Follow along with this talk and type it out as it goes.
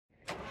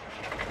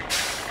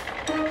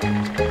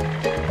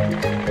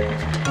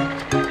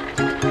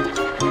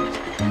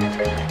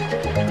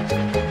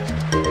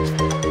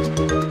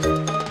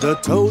The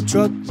tow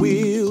truck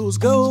wheels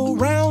go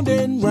round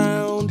and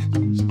round,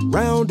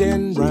 round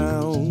and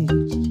round,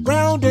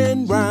 round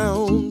and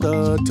round.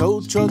 The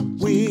tow truck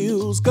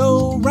wheels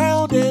go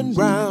round and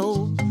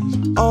round,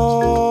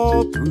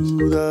 all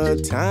through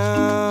the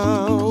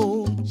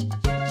town.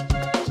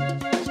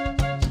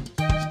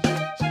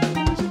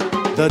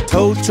 The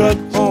tow truck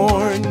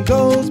horn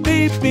goes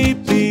beep,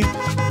 beep, beep,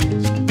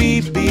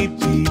 beep, beep,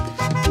 beep,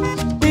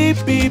 beep,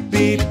 beep,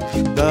 beep.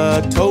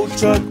 The tow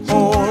truck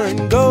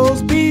horn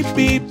goes beep,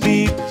 beep,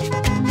 beep,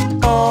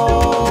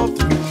 all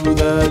through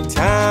the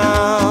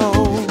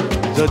town.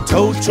 The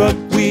tow truck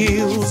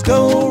wheels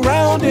go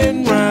round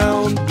and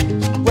round,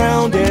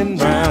 round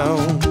and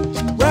round,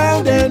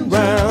 round and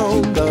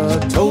round. The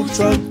tow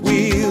truck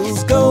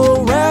wheels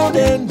go round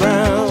and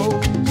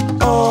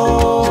round,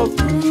 all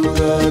through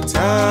the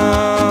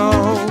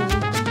town.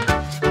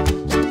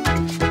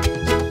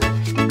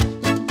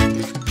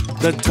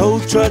 The tow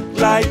truck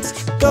lights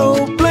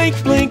go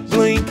blink, blink,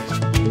 blink,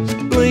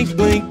 blink,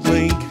 blink,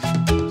 blink,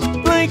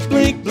 blink,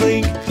 blink,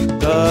 blink.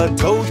 The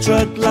tow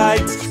truck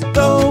lights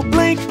go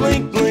blink,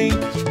 blink, blink,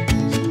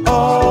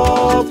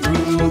 all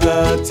through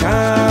the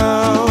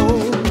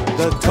town.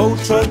 The tow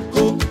truck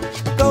hook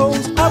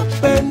goes up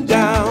and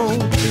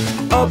down,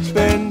 up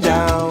and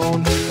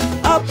down,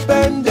 up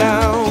and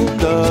down.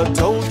 The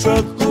tow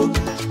truck hook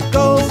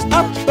goes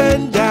up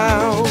and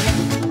down,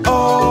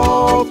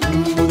 all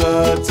through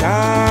the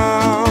town.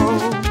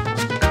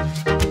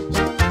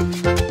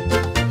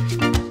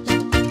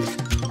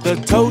 The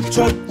tow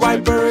truck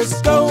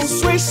wipers go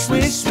swish,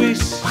 swish,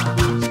 swish,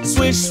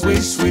 swish,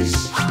 swish, swish,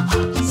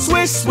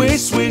 swish,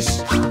 swish, swish.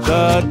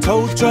 The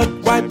tow truck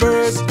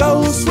wipers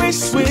go swish,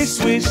 swish,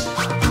 swish,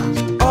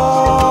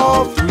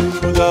 all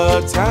through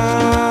the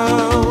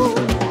town.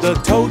 The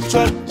tow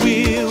truck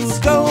wheels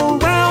go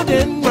round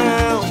and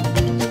round,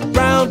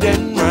 round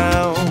and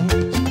round,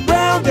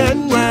 round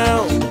and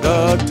round.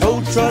 The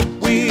tow truck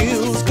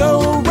wheels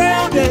go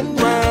round and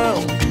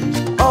round,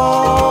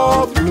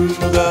 all through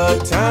the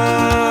town.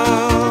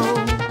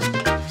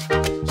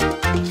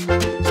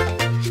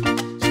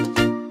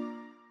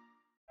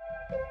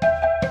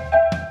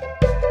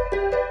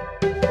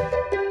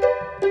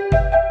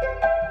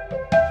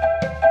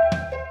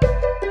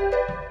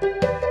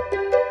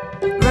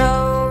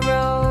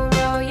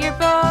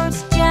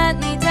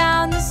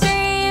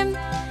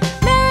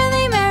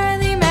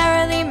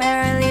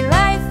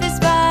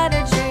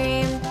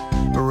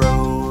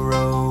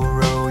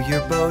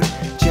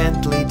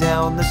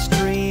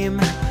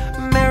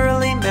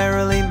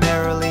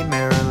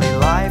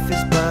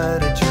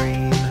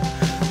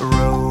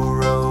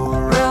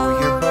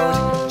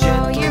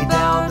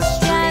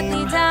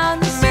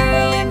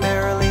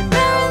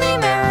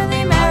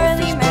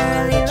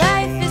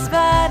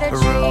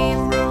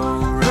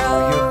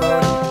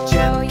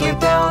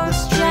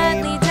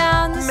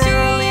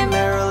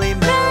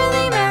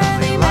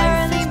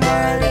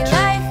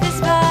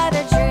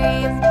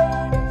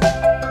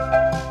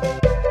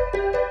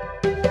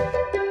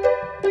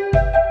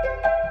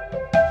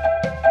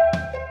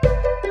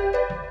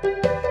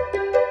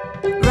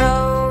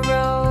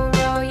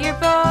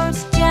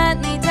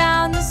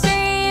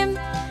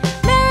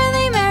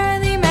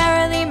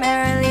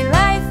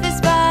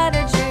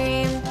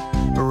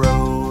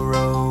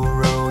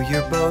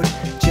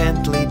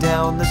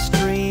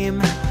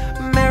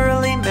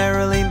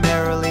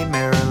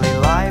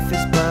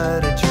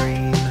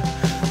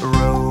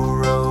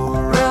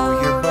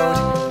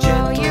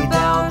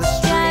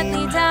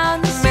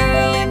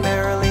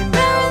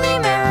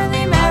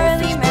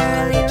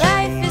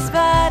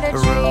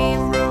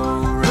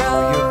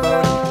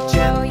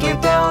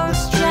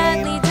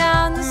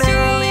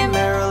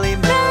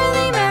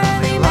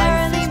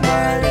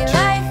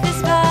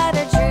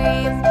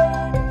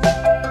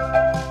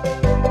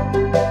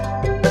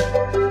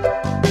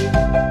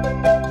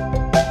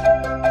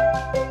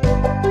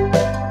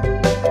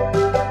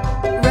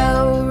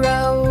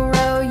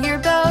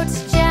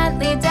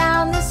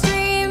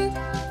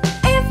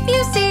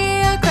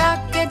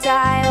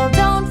 Crocodile,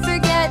 don't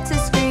forget to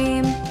scream.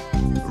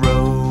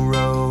 Row,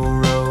 row,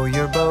 row your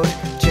boat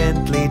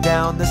gently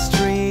down the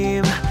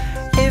stream.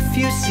 If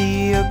you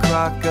see a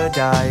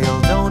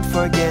crocodile, don't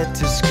forget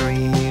to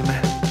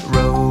scream.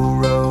 Row,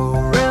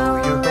 row, row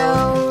your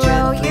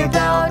boat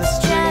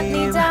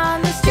gently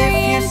down the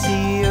stream. If you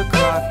see a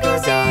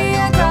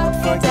crocodile, don't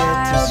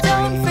forget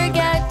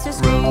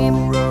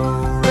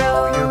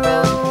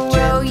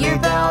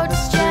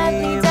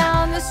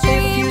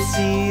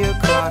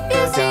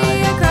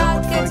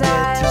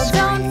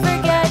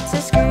to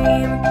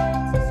scream.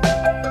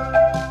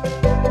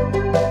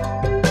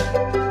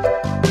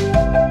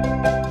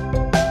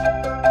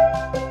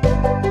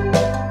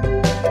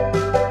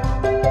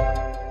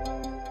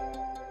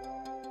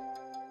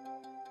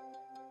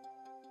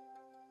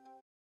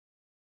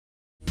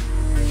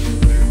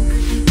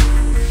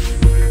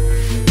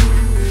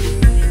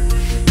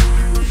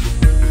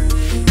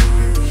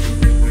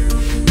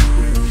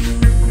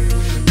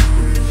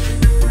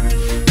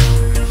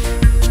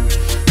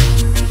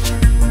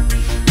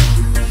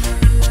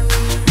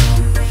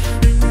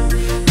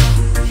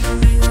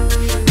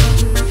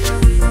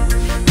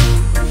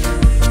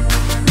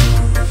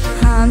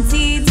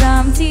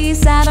 Dumpty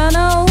sat on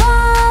a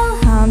wall.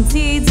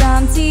 Humpty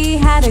Dumpty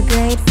had a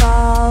great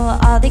fall.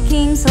 All the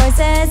king's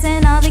horses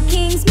and all the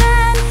king's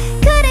men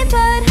couldn't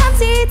put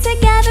Humpty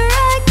together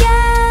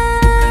again.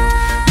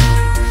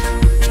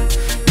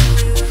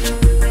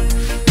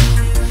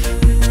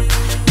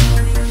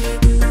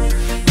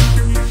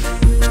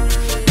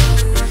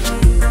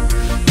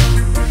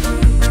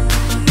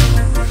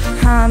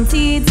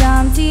 Humpty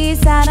Dumpty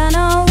sat on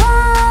a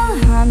wall.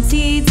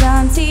 Humpty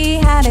Dumpty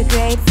had a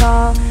great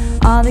fall.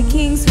 All the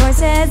king's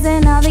horses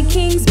and all the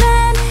king's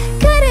men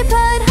couldn't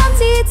put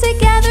Humpty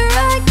together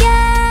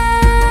again.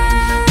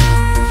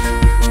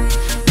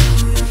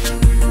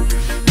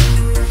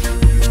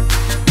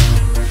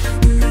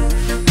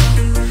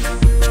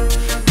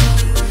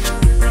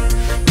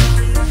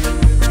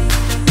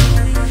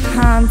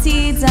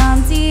 Humpty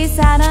Dumpty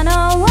sat on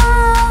a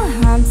wall.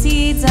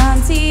 Humpty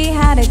Dumpty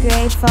had a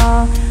great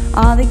fall.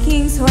 All the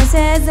king's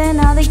horses and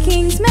all the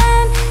king's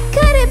men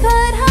couldn't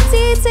put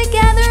Humpty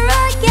together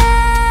again.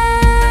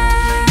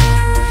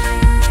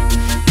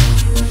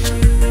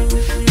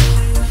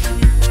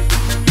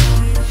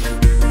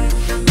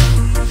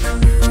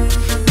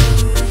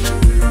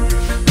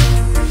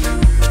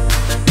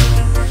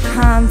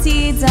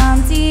 Humpty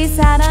Dumpty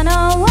sat on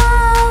a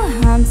wall.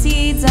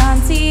 Humpty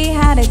Dumpty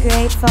had a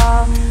great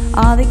fall.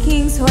 All the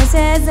king's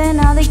horses and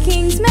all the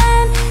king's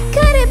men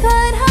couldn't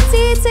put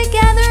Humpty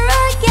together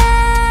again.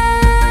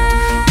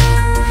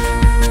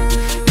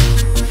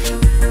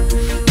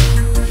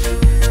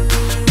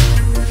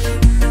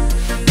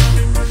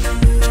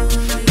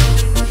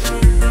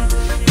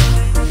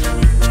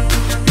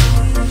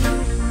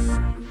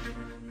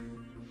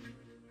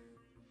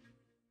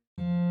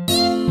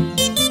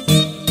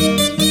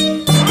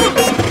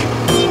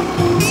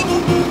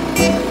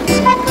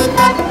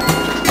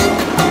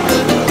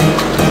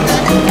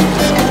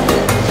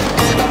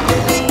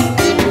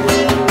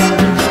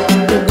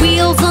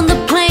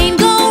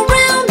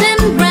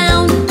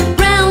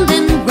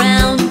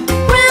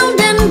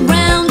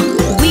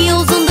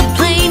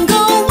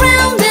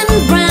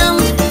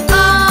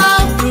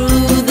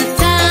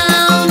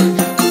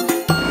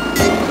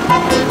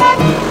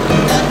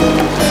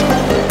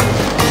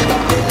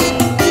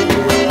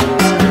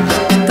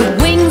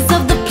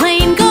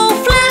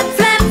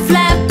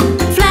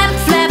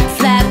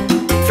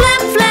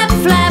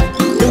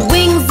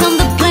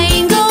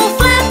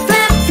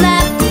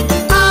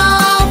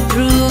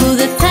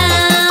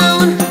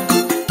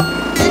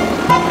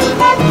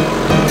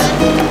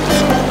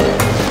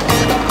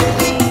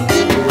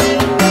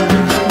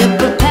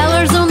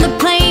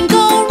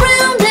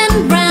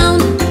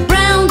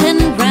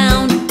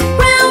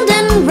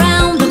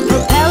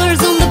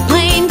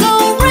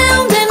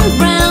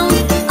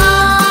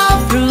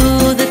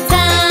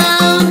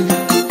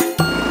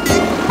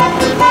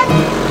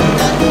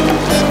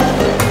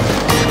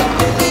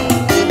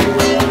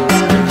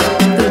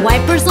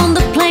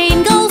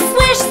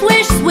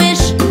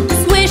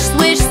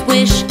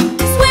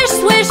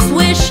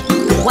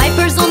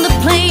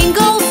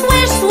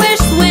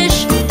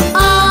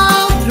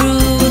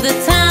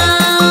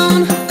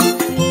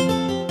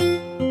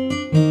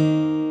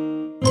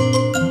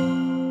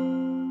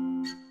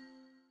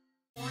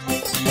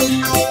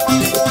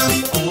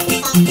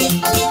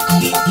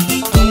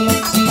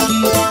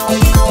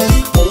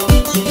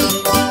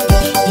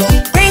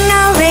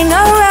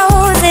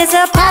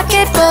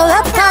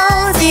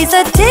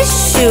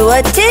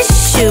 A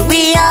tissue,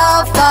 we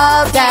all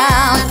fall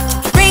down.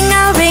 Ring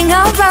a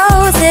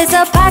rose is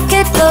a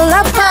pocket full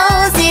of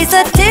posies.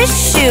 A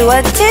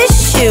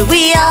tissue,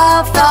 we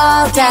all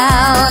fall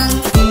down.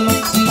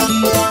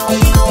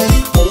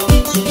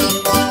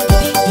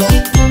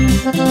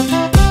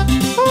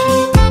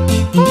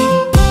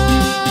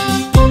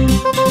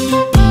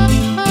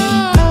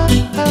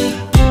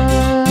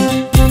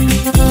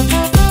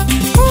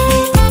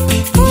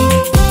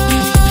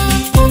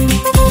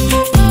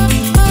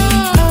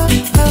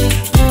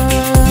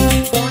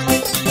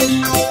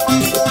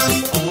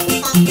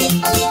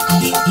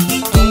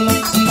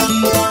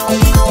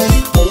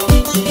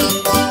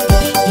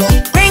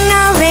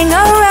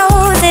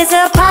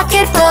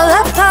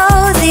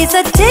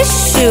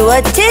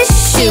 A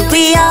tissue,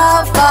 we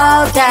all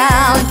fall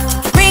down.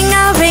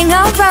 Ring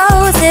a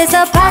rose is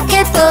a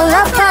pocket full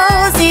of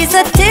posies.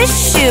 A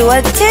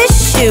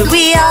tissue,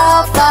 we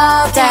all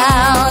fall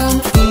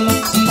down.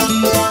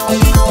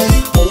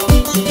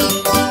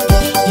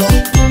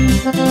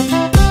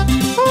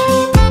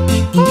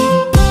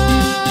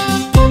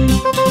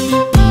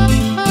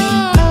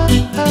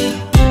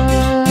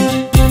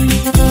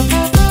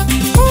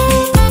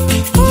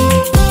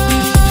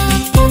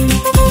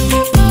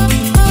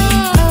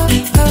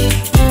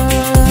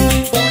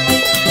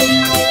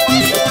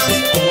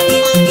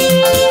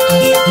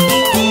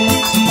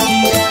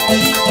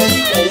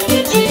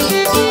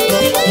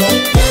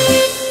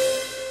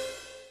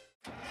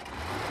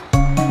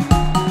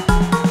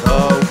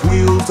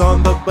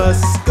 On the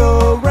bus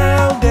go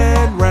round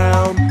and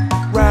round,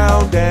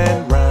 round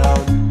and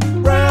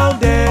round,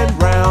 round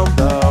and round.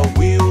 The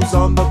wheels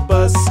on the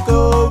bus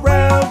go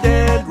round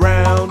and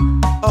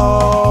round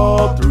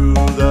all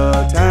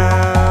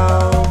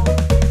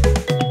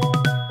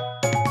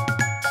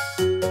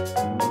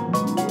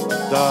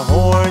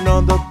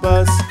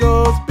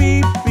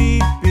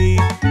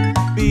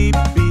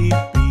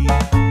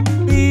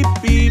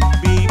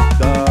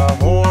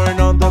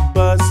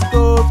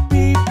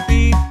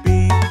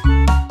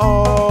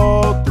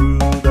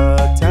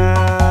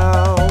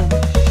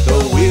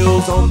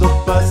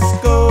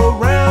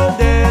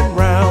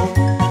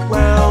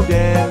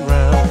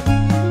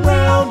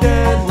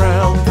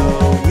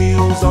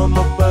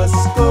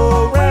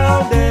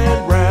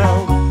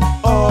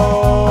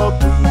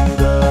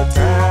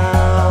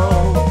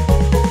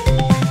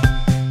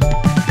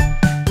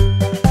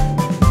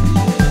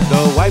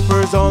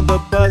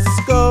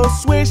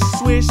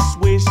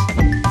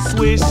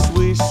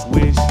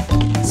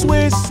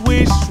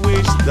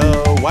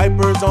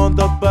wipers on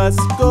the bus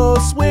go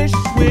swish,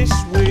 swish,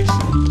 swish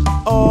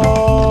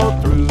all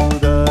through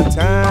the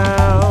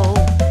town.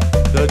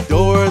 The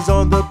doors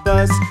on the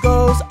bus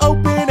goes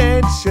open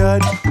and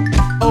shut,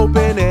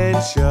 open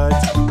and shut,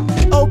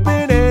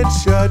 open and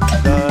shut.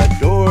 The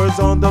doors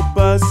on the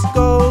bus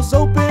goes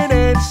open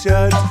and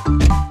shut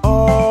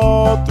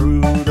all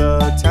through the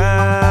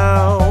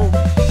town.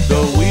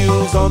 The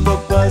wheels on the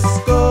bus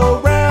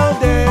go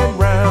round and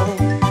round,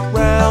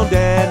 round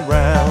and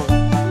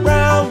round,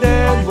 round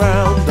and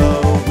round.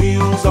 The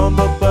wheels on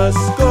the bus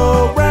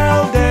go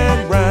round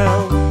and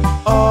round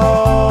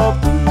all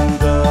through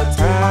the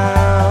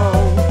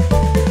town.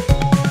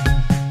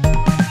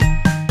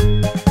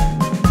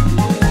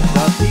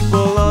 The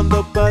people on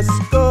the bus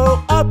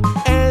go up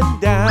and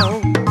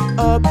down,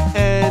 up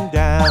and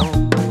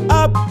down,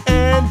 up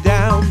and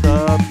down.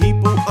 The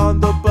people on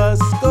the bus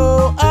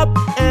go up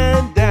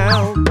and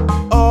down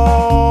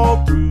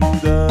all through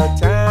the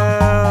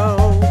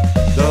town.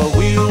 The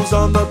wheels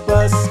on the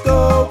bus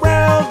go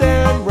round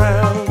and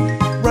round,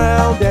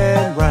 round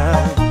and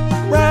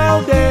round,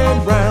 round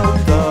and round.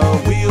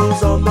 The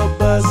wheels on the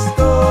bus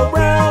go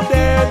round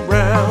and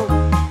round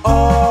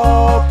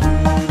all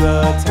through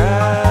the town.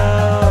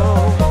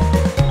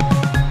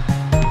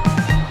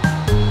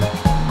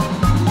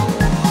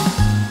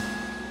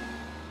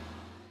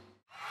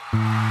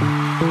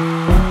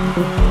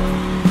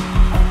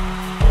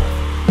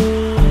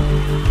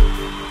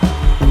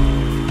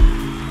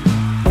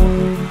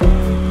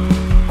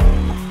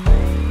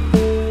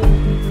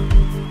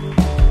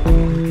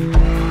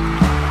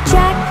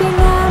 Jack be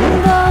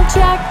nimble,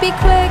 Jack be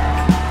quick.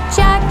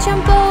 Jack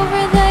jump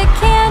over the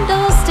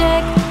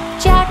candlestick.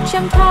 Jack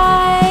jumped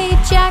high,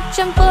 Jack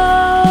jumped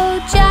low.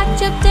 Jack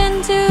jumped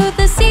into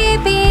the sea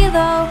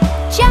below.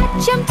 Jack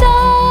jumped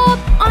up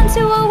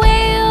onto a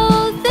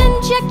whale. Then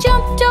Jack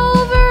jumped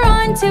over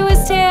onto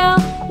his tail,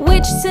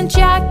 which sent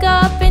Jack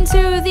up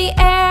into the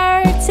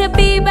air to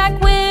be back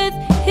with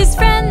his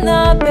friend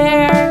the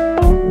bear.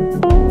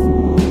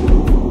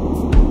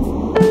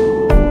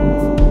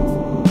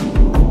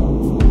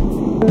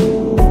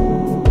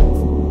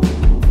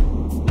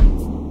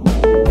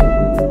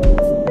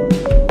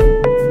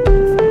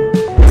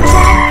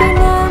 Jack be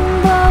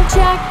nimble,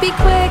 Jack be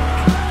quick.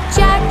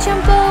 Jack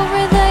jump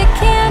over the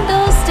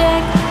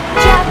candlestick.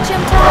 Jack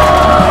jumped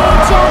high,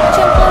 Jack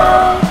jumped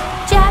low.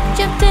 Jack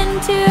jumped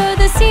into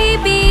the sea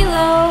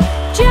below.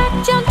 Jack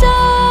jumped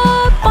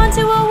up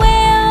onto a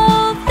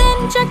whale. Then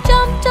Jack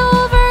jumped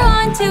over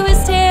onto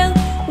his tail,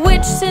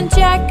 which sent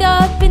Jack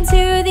up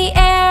into the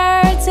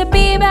air to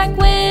be back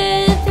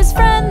with his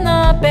friend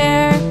the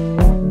bear.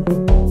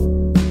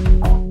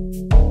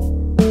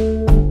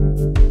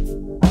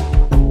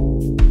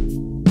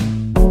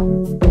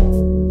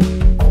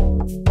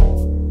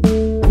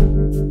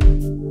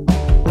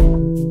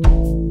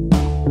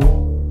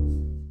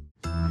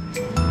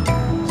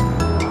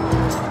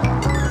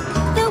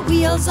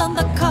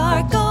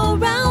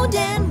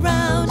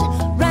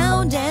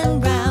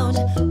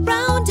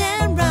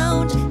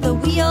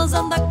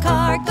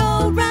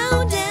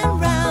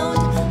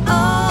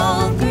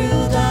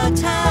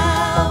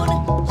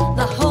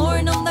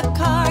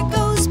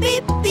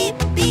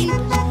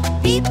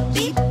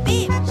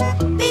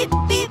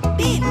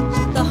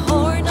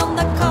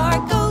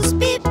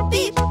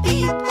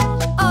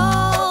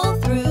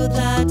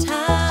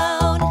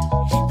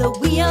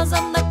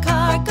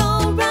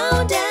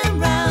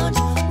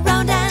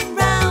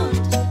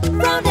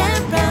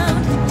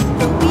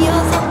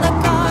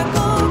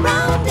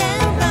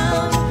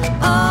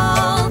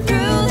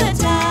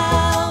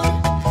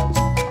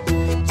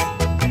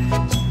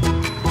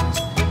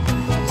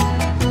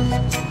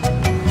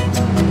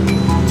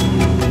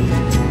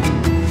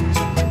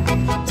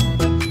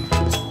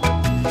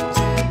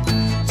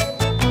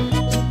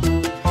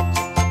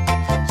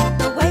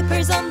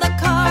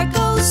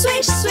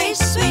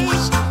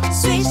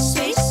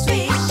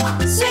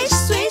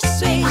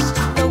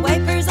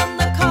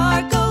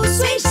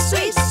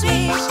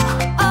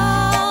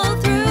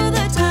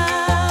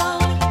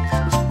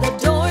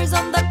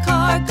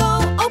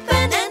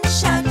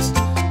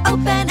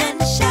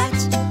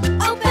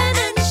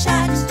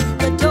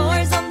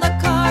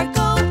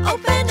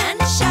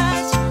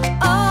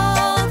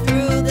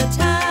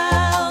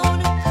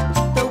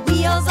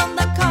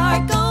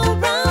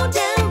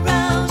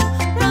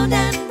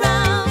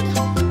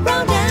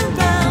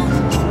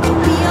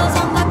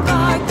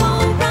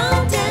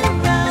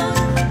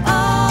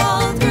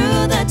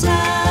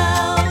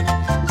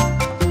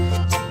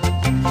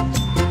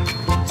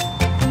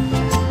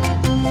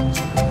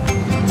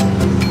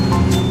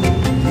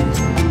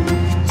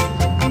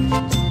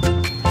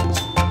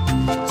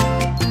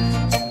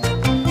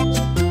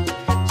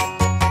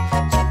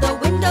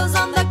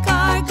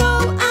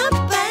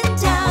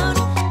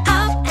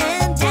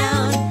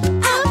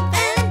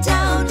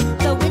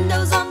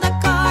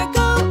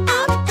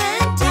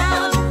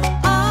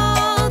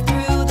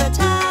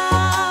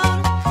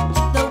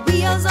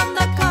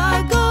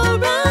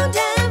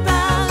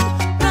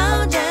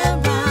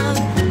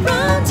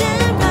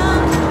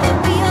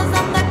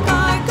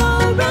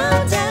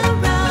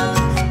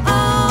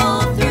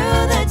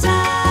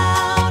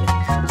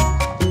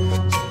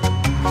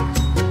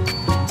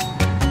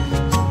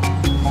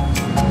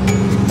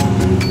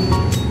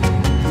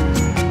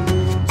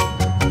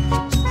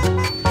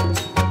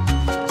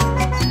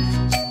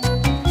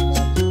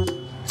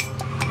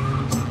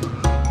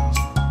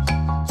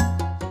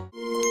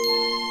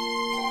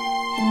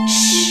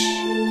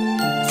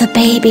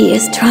 baby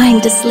is trying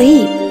to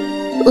sleep.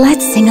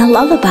 Let's sing a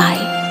lullaby.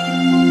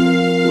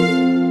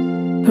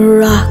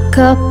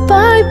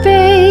 Rock-a-bye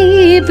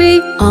baby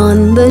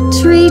on the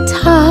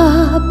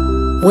treetop.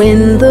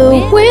 When the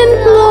wind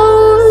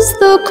blows,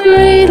 the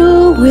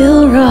cradle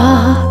will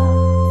rock.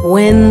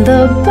 When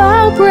the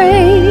bough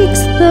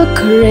breaks, the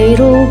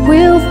cradle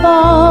will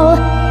fall,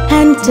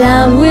 and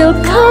down will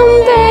come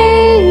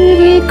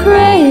baby,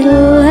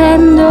 cradle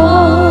and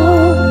all.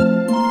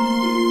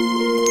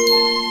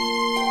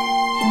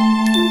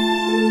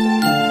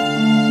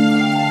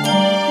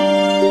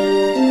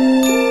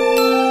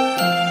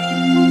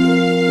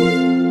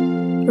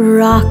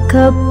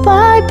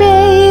 Rock-a-bye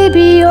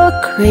baby, your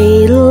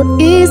cradle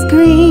is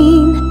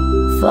green.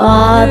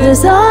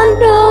 Father's a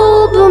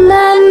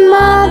nobleman,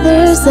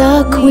 mother's a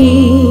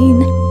queen.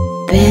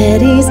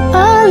 Betty's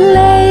a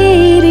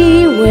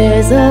lady,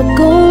 wears a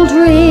gold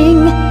ring,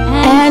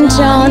 and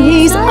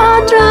Johnny's a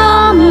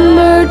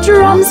drummer,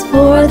 drums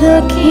for the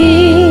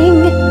king.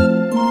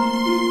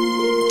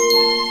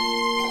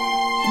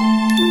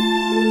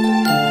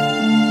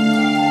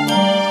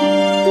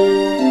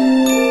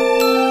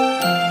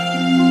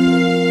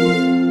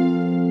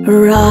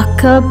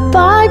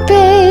 Rock-a-bye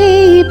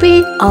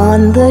baby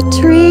on the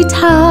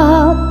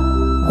treetop.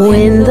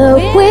 When the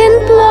wind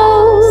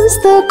blows,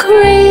 the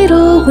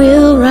cradle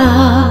will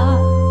rock.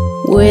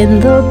 When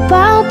the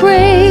bough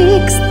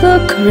breaks, the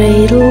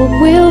cradle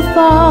will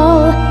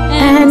fall,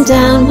 and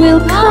down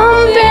will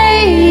come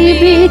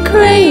baby,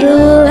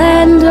 cradle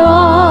and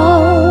all.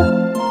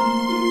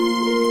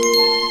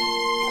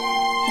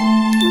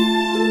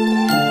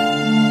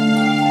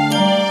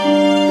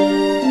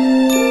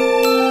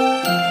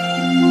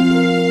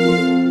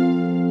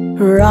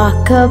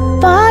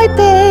 Rock-a-bye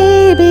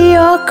baby,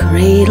 your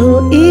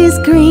cradle is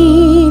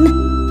green.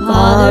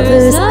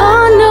 Father's a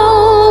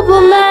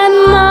nobleman,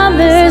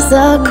 mother's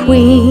a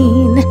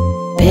queen.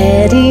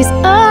 Betty's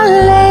a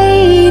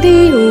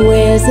lady,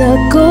 wears a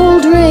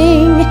gold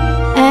ring,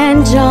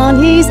 and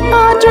Johnny's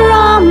a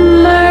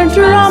drummer,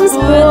 drums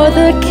for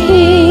the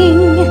king.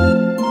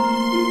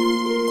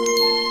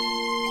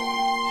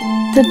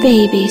 The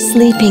baby's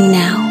sleeping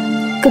now.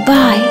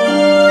 Goodbye.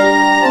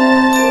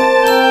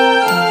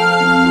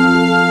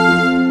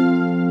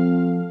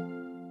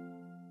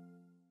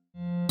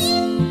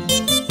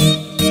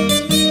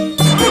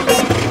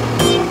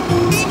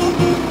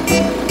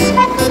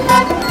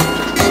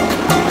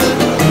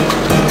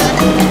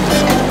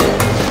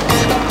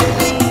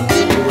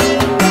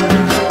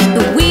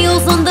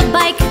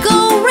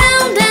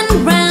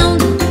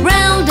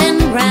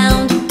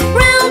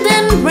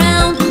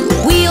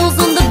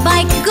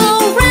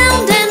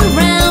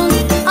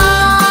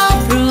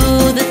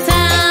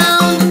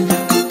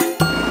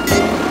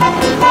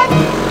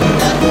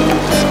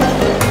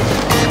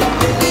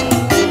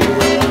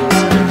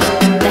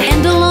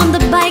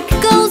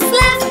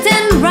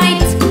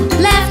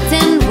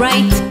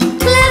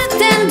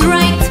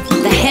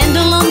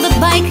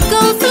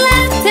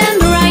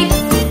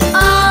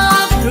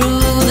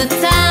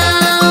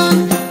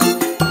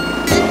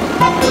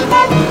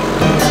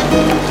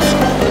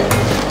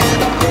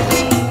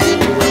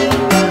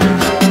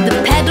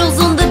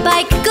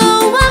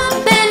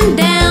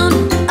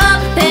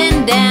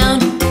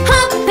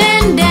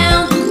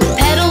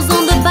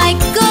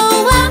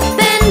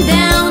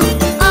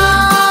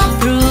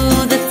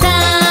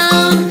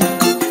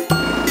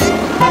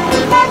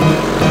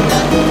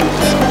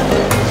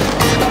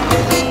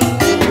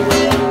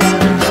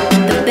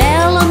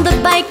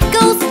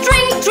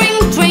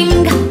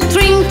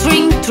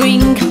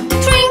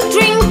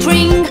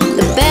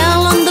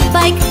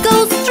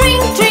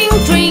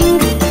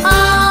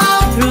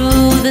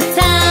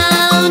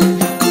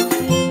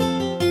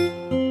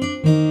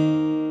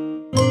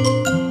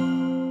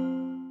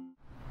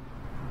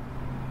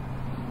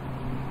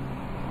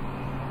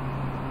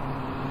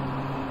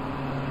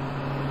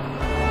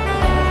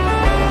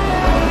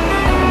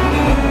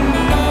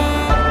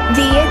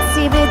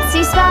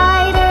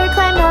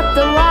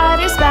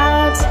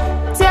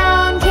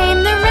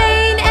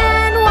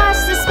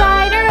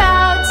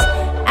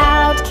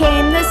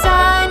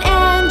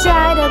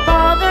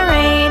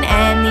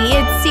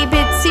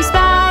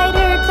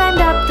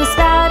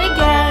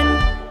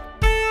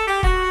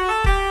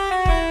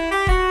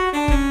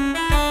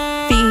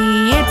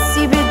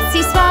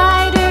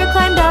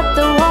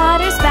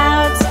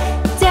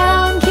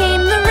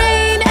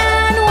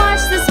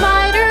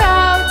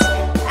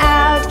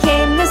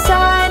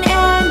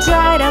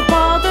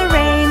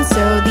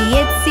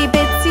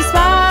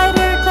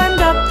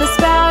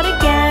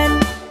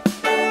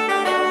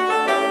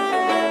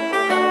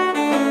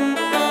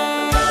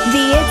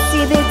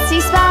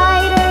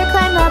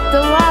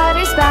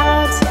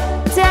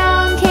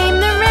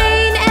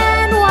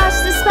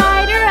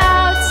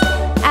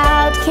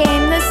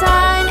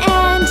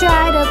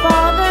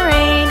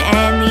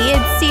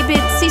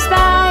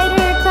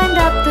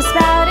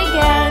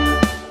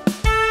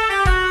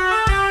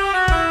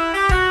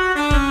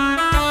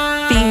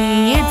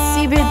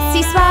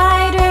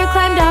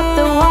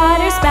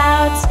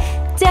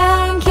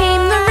 Down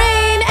came the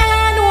rain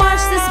and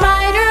washed the smile.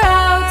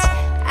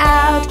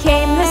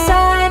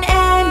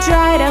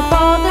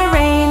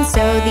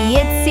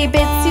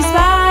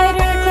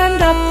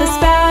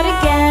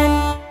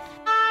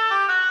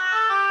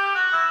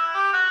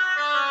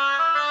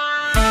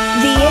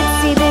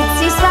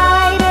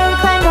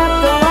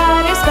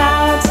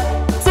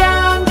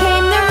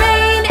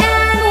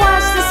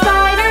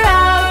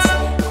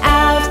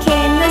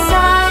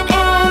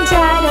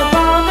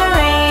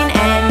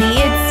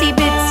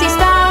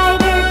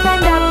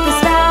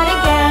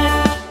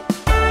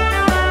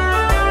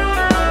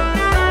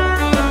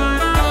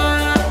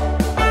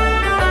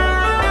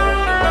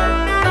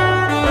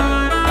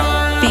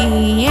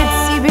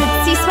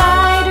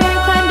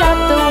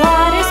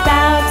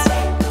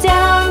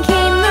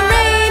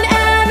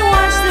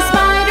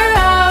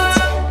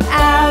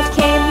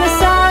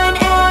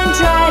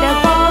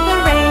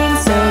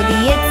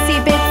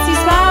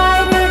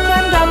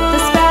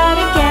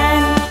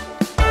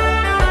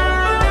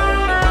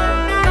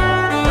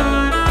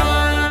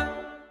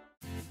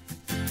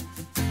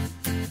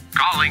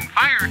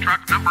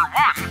 Number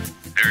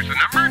 1. There's an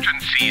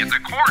emergency at the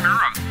corner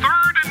of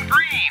 3rd and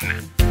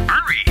Green.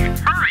 Hurry,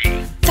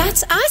 hurry.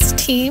 That's us,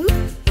 team.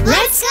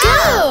 Let's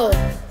go!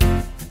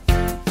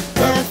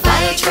 The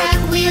fire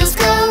truck wheels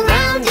go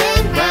round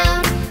and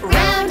round,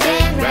 round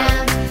and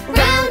round,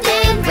 round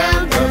and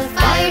round. The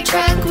fire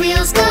truck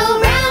wheels go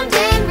round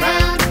and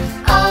round,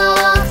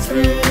 all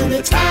through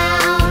the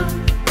town.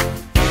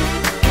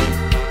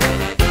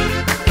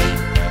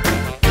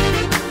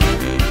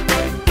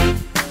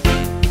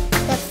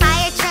 The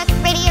fire truck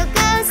radio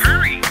goes,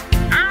 Hurry,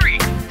 hurry,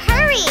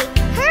 hurry,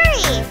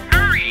 hurry.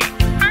 hurry,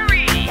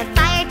 hurry. The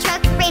fire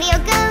truck radio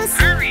goes,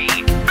 Hurry,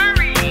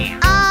 hurry.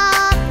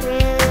 all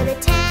through the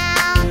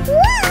town.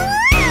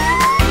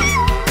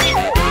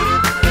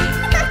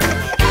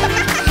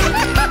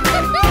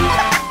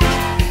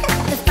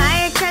 The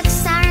fire truck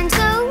sirens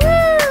go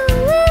woo,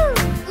 woo,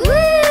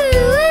 woo,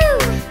 woo,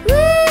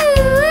 woo,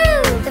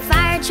 woo. The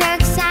fire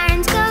truck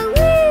sirens go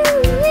woo,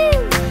 woo,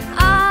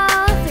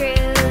 all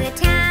through the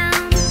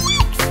town.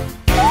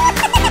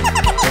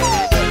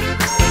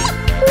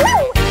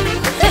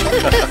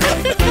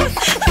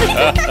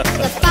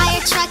 The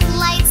fire truck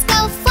lights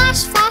go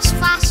flash, flash,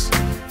 flash,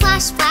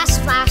 flash,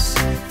 flash,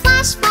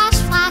 flash, flash, flash,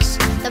 flash.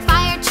 The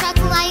fire truck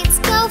lights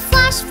go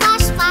flash,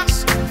 flash, flash,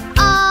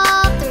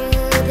 all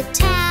through the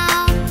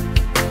town.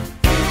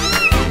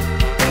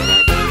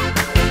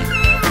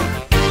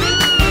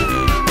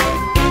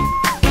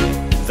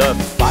 The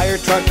fire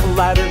truck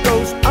ladder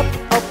goes up,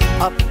 up,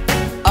 up,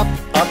 up,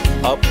 up,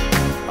 up,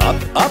 up,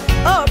 up,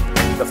 up.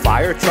 The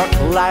fire truck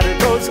ladder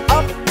goes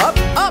up, up,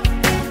 up,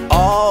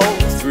 all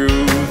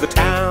through the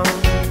town.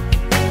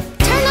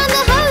 Turn on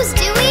the hose,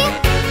 Dewey.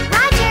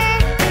 Roger.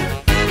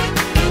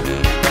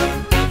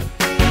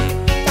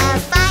 The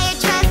fire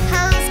truck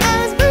hose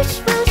goes whoosh,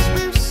 whoosh,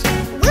 whoosh,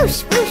 whoosh,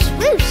 whoosh,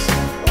 whoosh,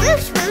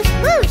 whoosh, whoosh,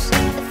 whoosh.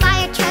 The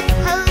fire truck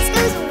hose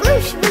goes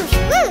whoosh, whoosh,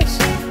 whoosh,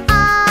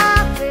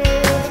 all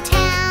through the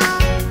town.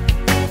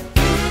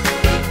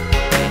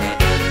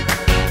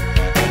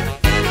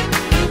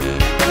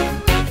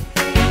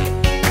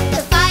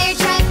 The fire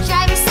truck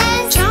driver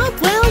says, Job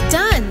well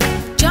done.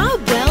 Job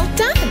well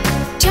done.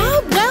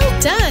 Job well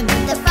done.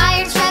 the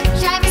fire truck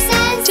driver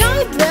says,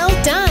 Job well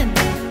done.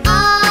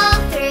 all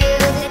through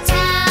the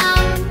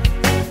town.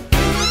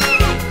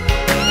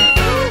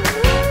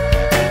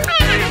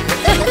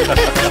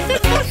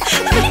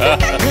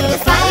 The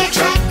fire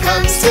truck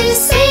comes to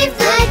save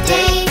the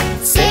day,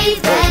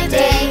 save the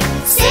day,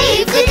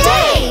 save the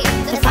day.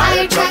 The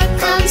fire truck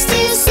comes to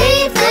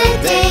save the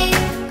day,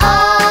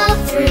 all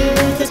through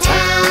the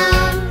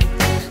town,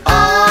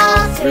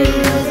 all through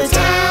the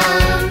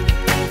town,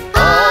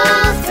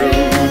 all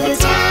through the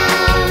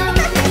town.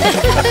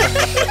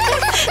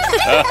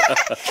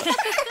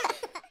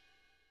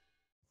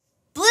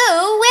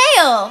 Blue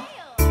whale.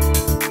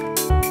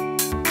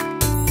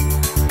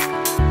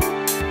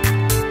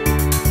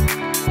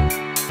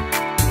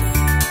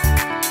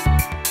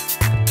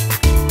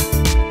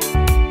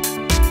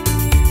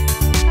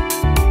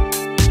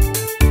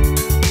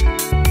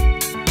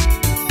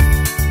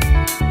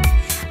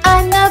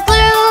 I'm the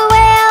blue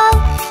whale.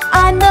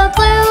 I'm the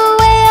blue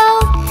whale.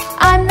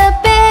 I'm the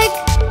big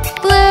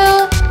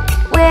blue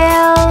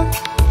whale.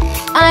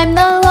 I'm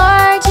the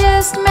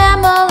largest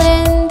mammal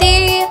in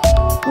the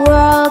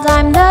world.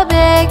 I'm the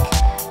big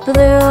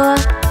blue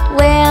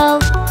whale.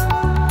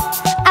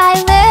 I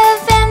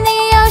live in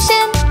the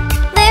ocean,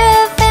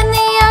 live in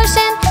the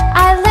ocean.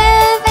 I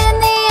live in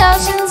the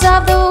oceans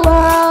of the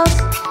world.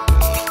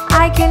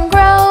 I can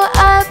grow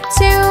up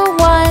to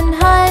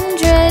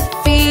 100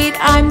 feet.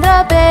 I'm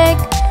the big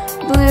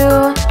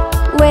blue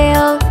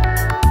whale.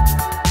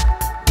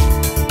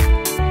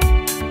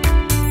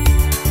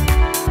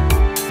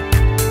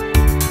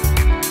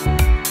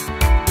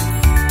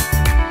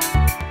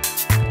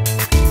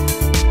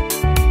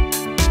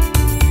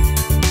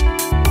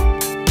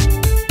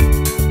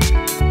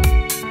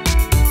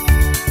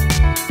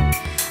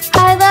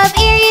 I love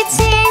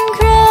eating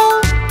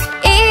krill,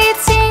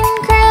 eating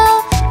krill.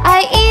 I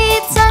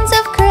eat tons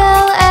of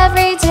krill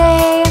every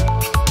day.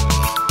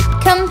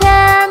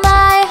 Compare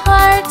my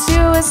heart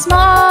to a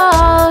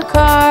small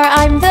car.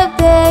 I'm the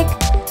big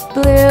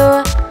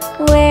blue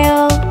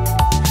whale.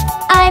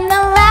 I'm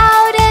the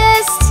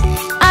loudest,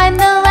 I'm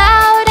the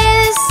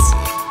loudest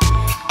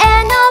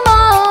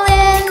animal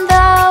in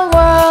the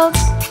world.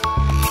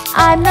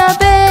 I'm the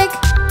big,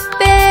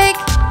 big,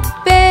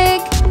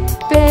 big,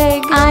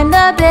 big. I'm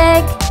the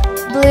big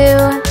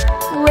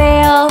blue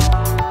whale.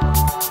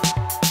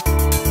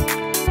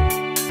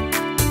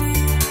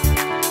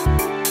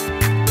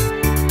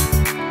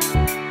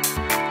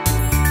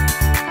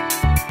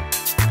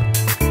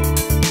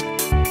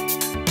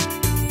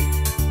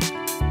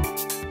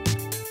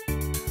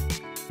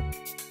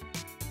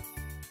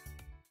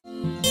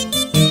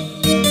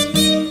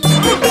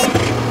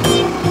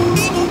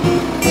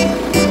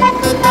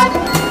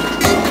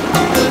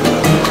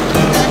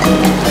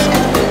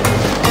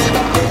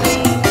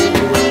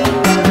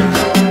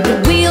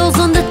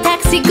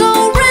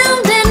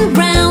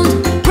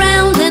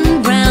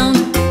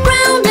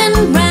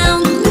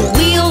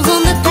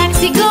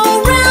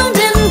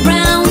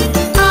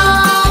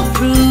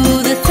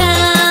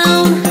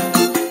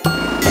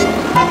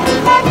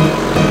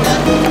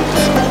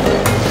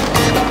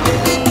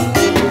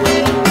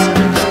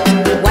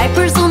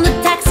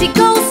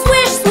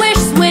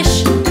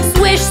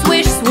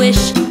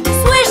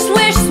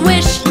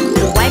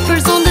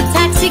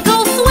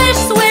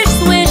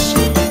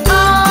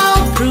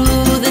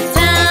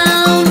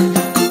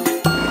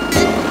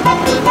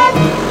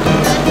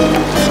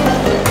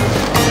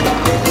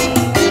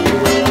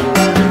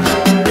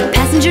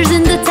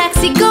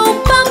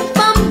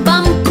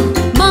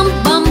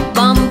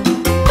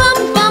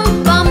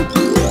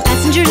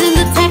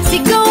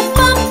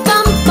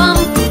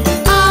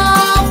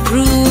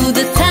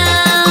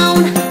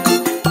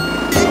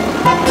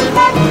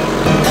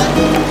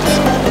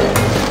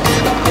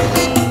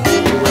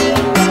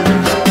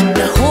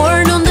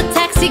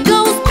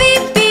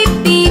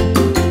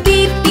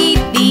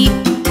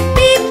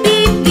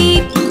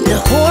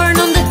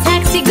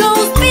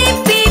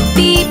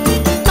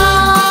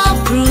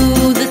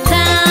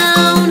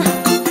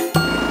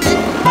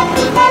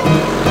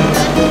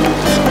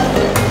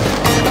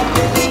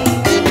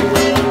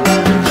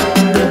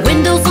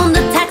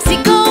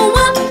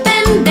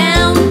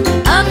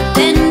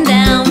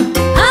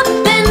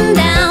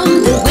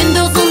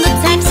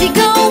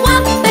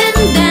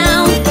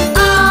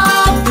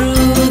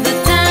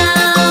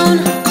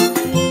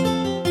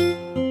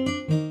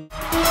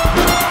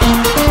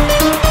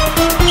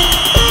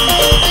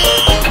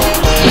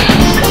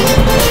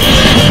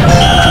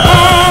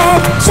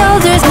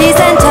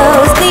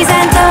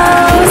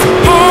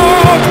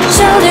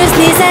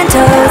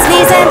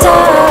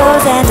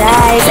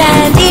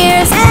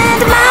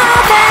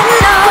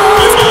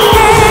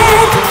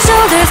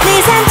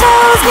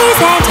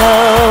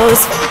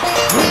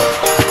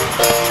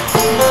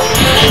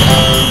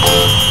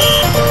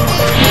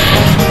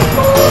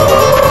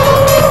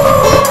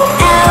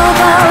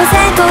 Elbows,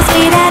 ankles,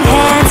 feet and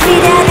hands,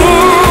 feet and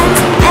hands.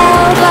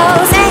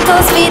 Elbows,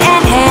 ankles, feet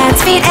and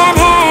hands, feet and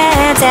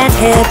hands. And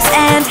hips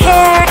and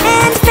hair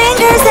and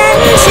fingers and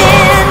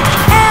chin.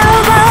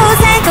 Elbows,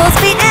 ankles,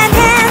 feet and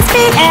hands,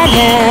 feet and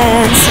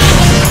hands.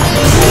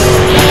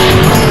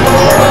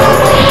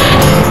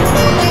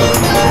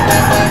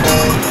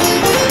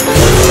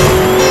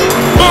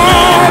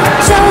 Head,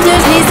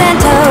 shoulders, knees and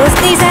toes,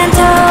 knees and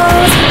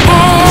toes.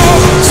 Head,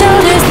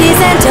 shoulders,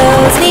 knees and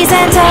toes, knees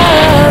and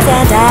toes.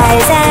 And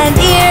eyes and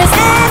ears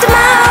and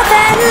mouth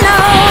and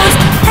nose.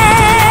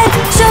 Head,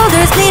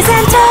 shoulders, knees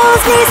and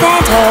toes, knees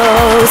and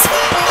toes.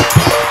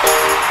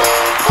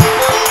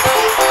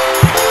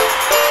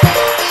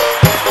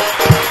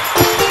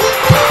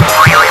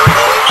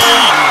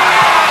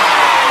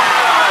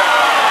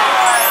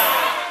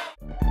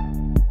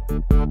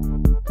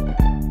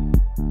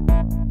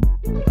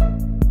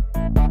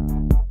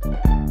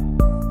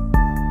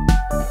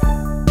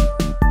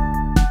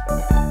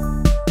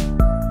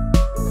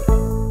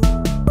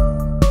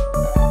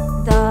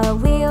 The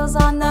wheels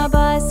on the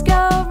bus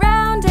go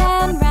round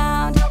and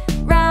round,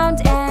 round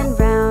and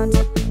round,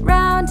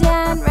 round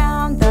and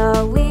round.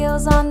 The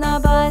wheels on the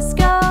bus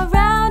go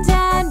round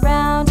and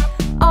round,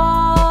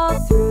 all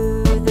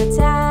through the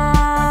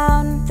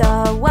town.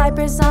 The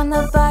wipers on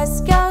the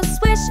bus go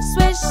swish,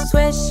 swish,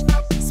 swish,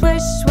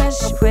 swish, swish,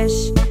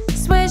 swish,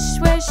 swish,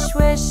 swish,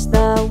 swish.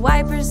 The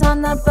wipers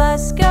on the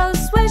bus go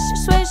swish,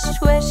 swish,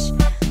 swish,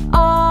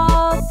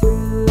 all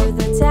through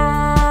the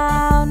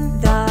town.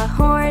 The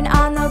horn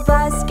on the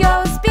bus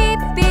goes beep,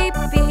 beep,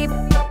 beep,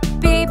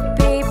 beep,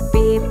 beep,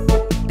 beep,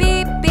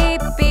 beep,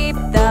 beep, beep.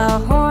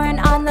 The horn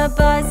on the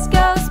bus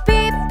goes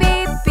beep,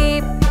 beep,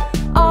 beep,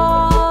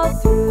 all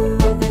through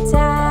the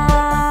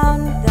town.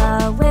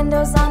 The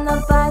windows on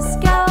the bus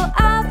go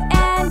up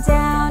and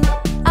down,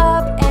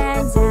 up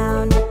and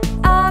down,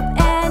 up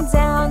and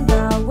down.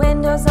 The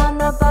windows on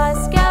the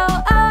bus go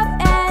up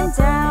and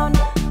down,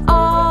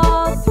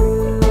 all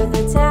through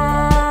the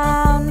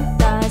town.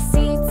 The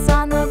seats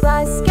on the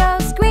bus go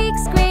squeak,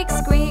 squeak,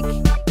 squeak,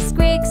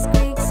 squeak,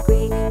 squeak,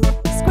 squeak,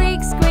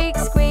 squeak, squeak,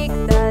 squeak.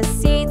 The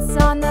seats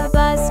on the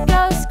bus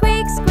go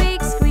squeak,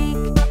 squeak, squeak,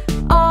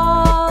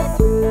 all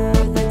through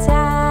the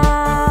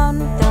town.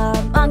 The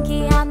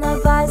monkey on the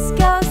bus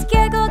goes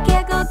giggle,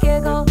 giggle,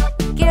 giggle,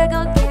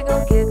 giggle,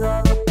 giggle,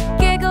 giggle,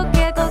 giggle,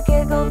 giggle,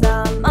 giggle.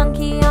 The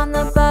monkey on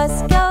the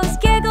bus goes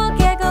giggle,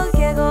 giggle,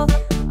 giggle,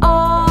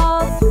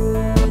 all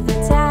through the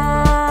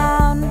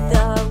town.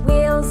 The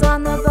wheels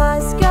on the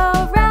bus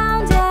go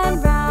round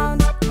and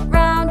round,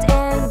 round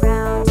and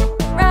round,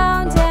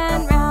 round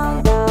and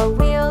round. The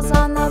wheels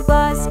on the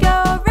bus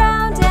go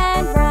round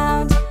and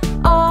round,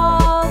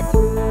 all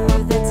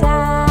through the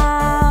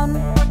town.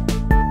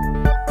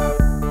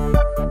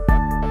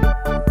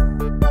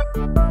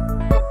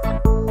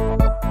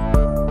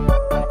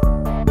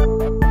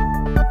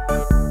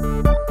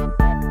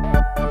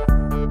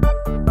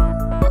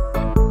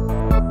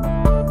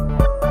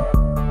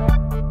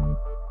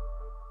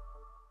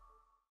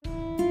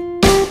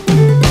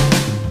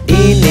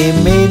 Eeny,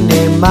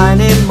 meeny,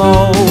 miny,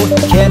 moe,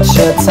 catch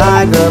a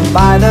tiger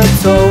by the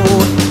toe.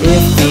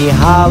 If he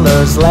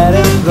hollers, let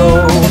him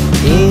go.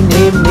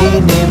 Eeny,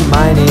 meeny,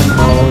 miny,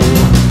 moe.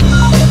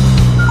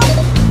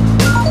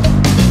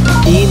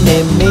 Eeny,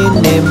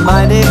 meeny,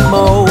 miny,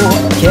 moe,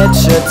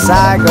 catch a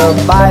tiger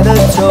by the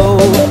toe.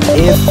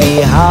 If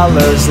he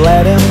hollers,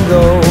 let him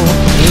go.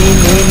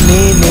 Eeny,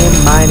 meeny,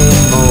 miny,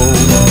 moe.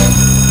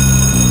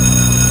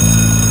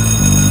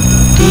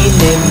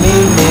 Eeny,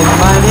 meeny,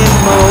 miny,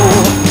 moe,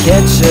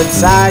 catch a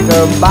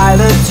tiger by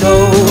the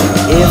toe.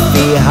 If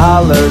he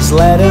hollers,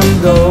 let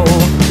him go.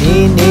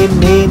 Eeny,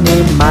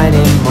 meeny,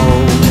 miny,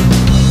 moe.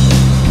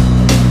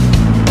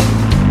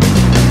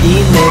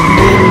 Eeny,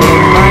 meeny,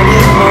 miny,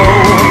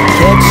 moe,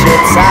 catch a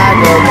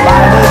tiger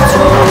by the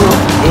toe.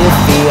 If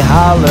he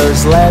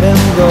hollers, let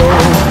him go.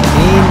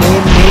 Eeny,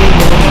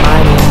 meeny,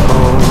 miny,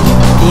 moe.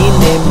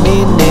 Eeny,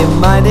 meeny,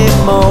 miny,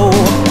 moe,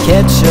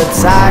 catch a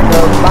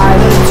tiger by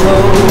the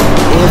toe.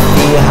 If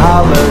he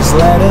hollers,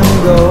 let him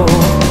go.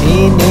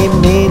 Eeny,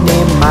 meeny,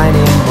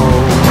 miny, moe.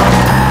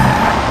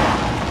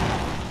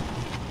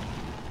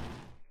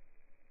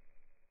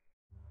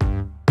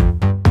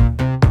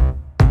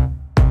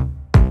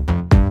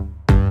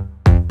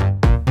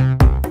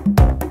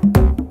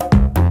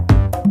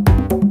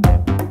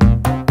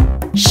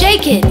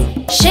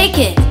 Shake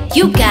it,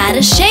 you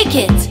gotta shake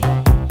it.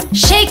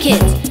 Shake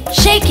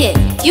it,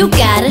 you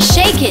gotta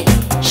shake it.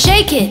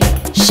 Shake it,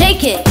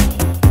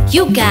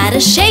 you gotta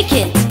shake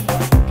it.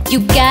 You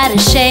gotta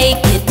shake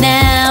it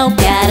now,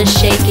 gotta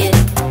shake it.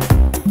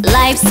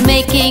 Life's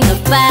making a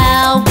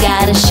vow,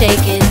 gotta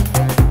shake it.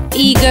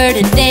 Eager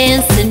to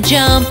dance and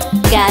jump,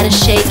 gotta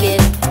shake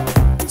it.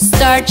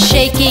 Start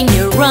shaking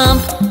your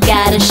rump,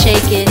 gotta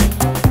shake it.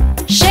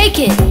 Shake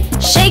it,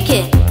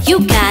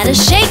 you gotta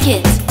shake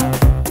it.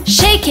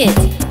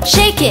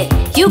 Shake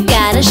it, you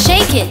gotta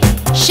shake it.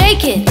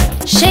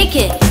 Shake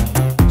it,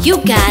 You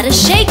gotta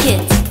shake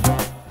it.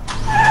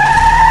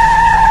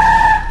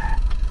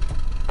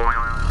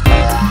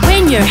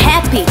 When you're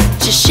happy,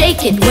 just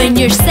shake it. When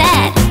you're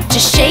sad,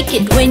 just shake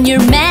it. When you're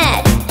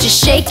mad,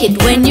 just shake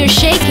it. When you're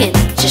shaking,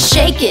 just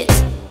shake it.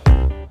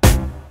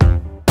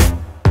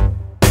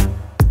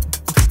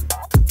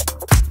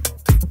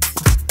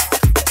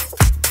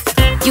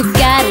 You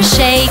gotta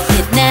shake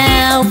it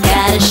now,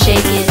 gotta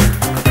shake it.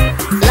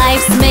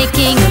 Life's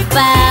making a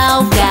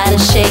vow, gotta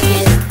shake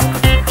it.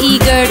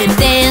 Eager to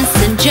dance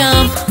and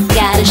jump,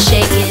 gotta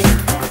shake it.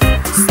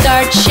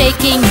 Start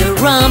shaking your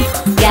rump,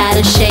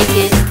 gotta shake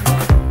it.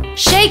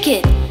 Shake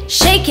it,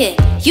 shake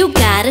it, you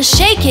gotta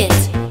shake it.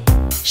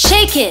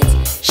 Shake it,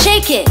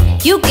 shake it,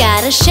 you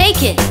gotta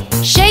shake it.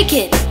 Shake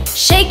it,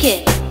 shake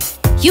it,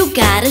 you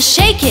gotta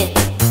shake it.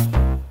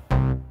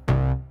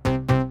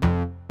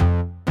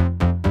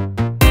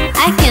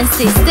 I can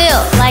stay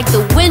still like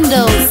the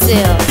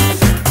windowsill.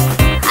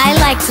 I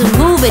like to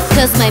move it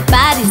cause my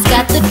body's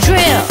got the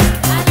drill.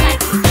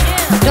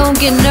 Don't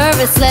get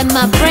nervous, let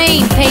my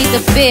brain pay the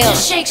bill.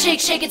 Just shake, shake,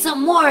 shake it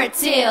some more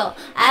till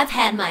I've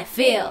had my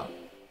fill.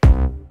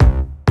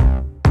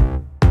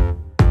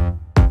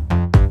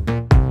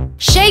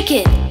 Shake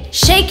it,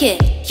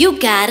 you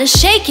gotta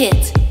shake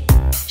it.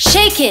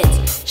 Shake it,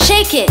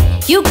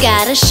 you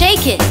gotta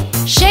shake it.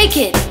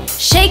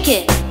 Shake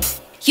it,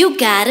 you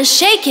gotta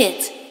shake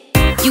it.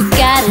 You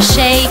gotta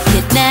shake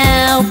it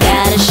now,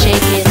 gotta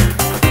shake it.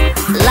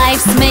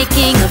 Life's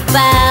making a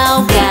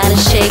vow, gotta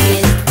shake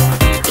it.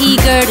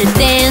 Eager to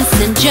dance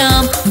and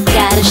jump,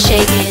 gotta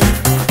shake it.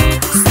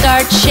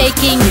 Start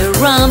shaking your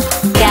rump,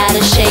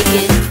 gotta shake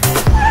it.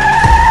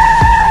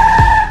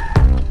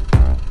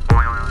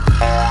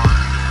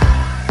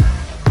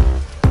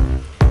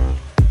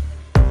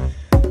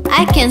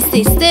 I can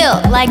stay still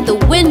like the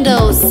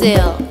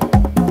windowsill.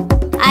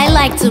 I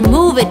like to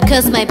move it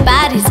cause my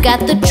body's got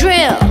the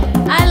drill.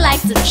 I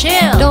like to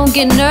chill. Don't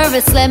get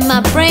nervous, let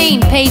my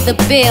brain pay the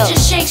bill.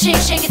 Just shake,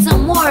 shake, shake it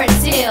some more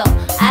till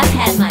I've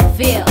had my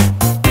fill.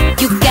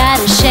 You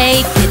gotta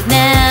shake it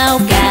now,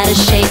 gotta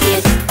shake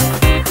it.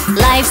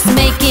 Life's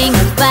making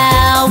a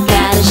vow,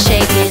 gotta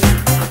shake it.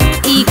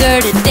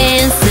 Eager to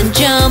dance and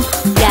jump,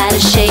 gotta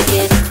shake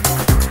it.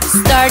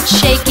 Start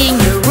shaking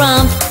your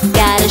rump,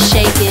 gotta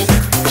shake it.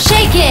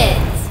 Shake it!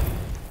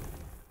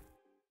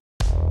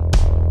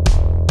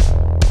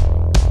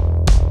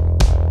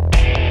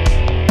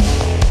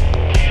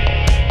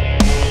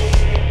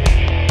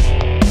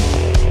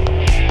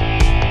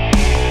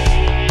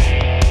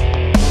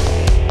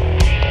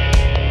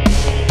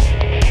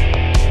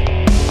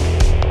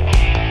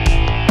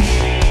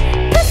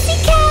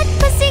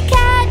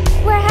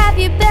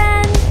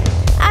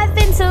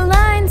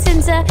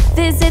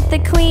 Visit the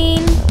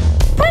Queen.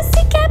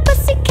 Pussycat,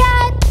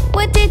 pussycat,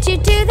 what did you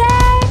do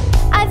there?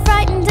 I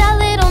frightened a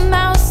little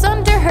mouse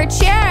under her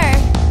chair.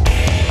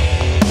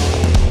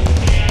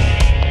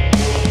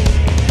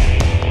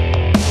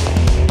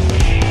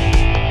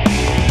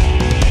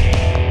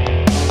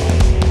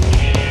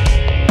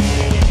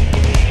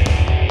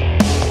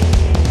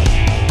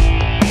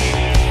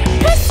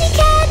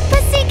 Pussycat,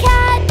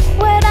 pussycat,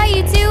 what are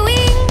you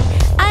doing?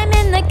 I'm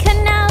in the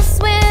canal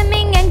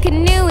swimming and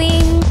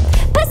canoeing.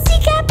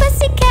 Pussycat,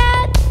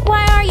 pussycat,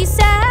 why are you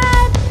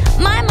sad?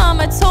 My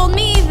mama told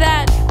me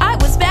that I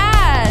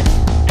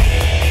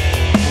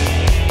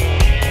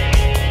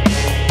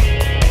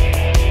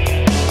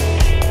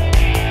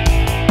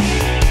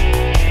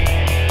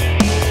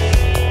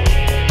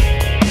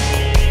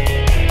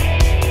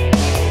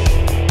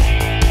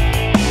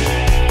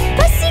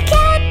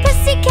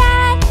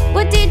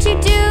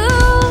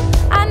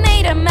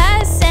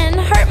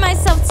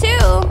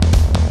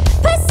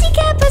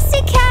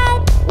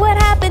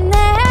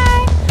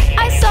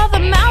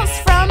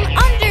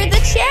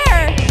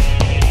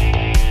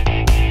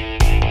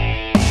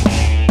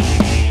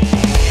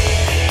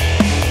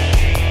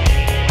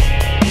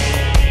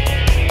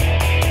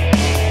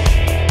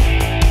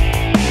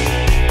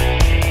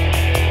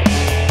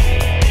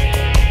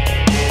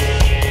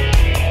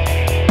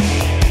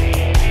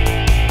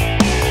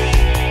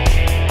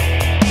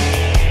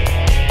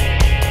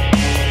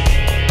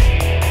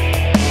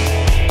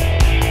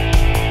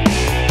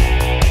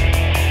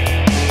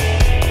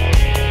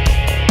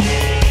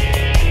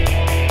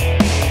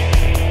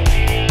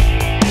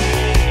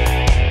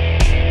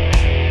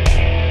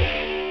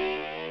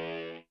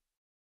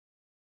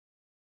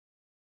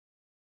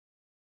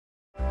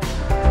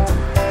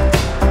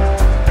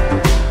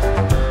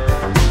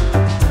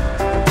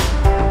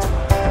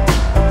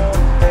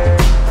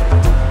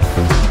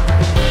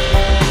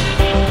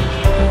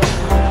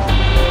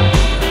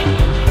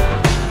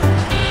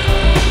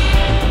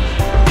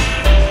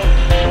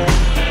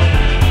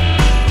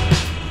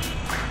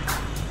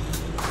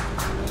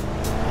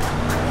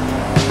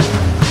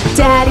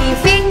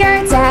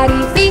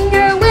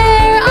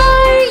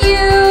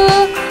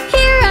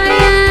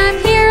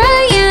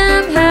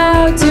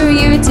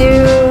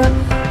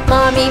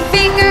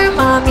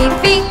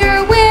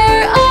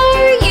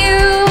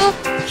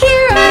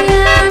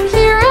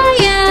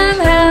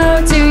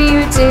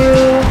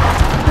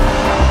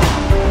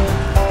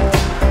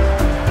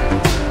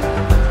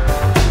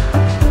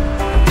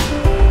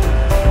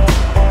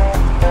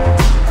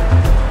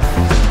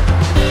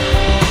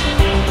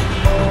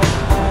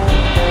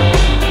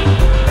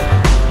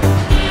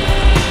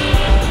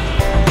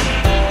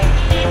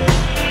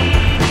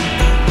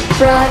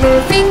Brother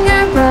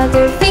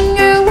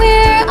finger,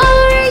 where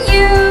are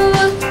you?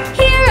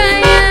 Here I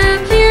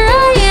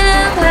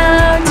am,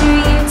 how do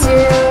you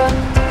do?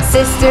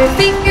 Sister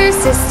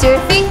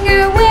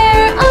finger,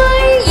 where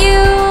are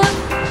you?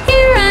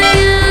 Here I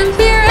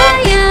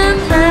am,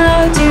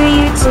 how do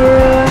you do?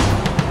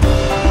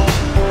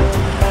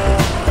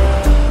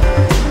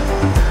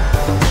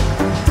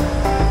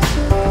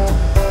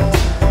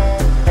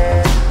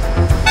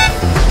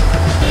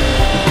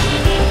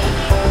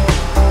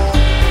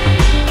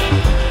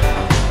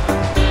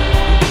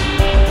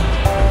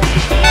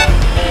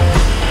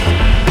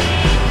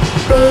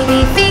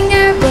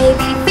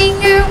 Baby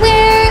finger,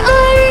 where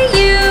are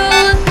you?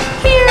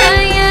 Here I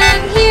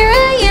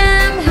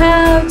am,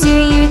 how do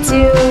you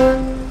do?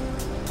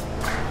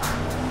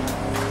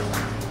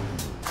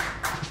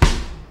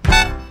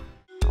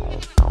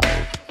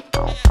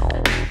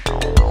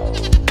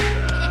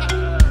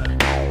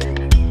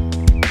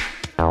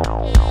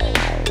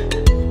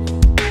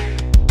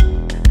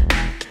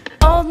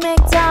 Old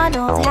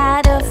MacDonald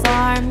had a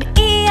farm,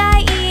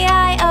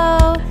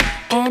 E-I-E-I-O.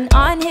 And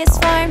on his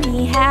farm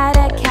he had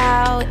a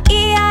cow,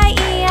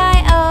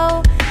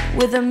 E-I-E-I-O.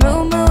 With a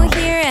moo-moo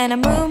here and a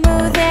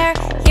moo-moo there,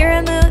 here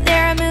a moo,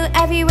 there a moo,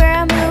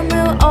 everywhere a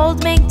moo-moo.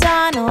 Old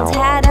MacDonald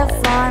had a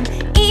farm,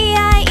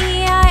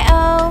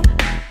 E-I-E-I-O.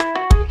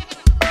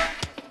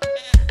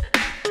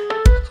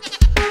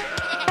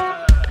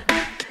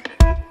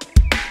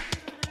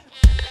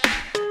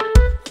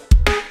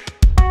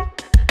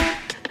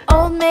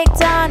 Old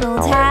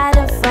MacDonald had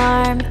a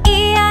farm,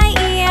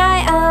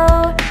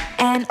 E-I-E-I-O.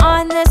 And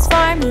on this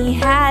farm he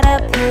had a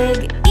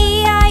pig,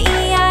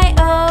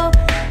 E-I-E-I-O.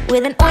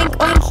 With an oink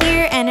oink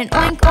here and an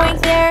oink oink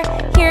there,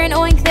 here an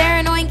oink, there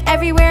an oink,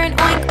 everywhere an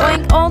oink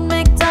oink. Old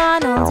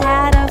MacDonald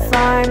had a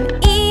farm,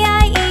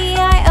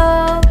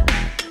 E-I-E-I-O.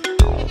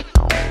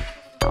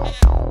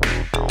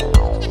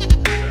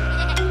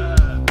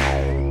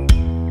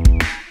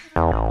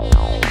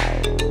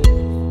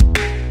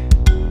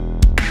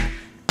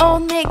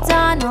 Old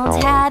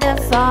MacDonald had a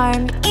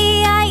farm,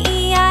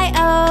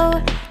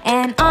 E-I-E-I-O.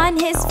 And on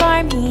his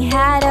farm he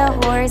had a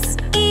horse,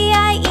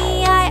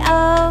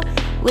 E-I-E-I-O.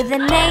 With a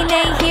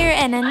neigh-neigh here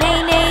and a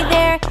neigh-neigh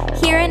there,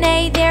 here a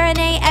neigh, there a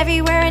neigh,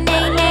 everywhere a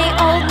neigh-neigh.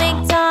 Old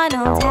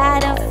MacDonald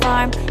had a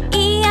farm,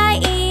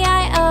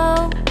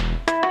 E-I-E-I-O.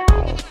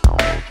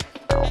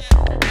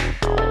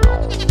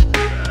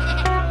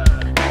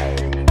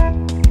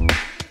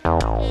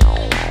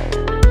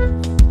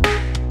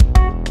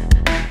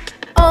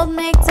 Old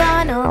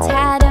MacDonald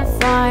had a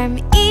farm,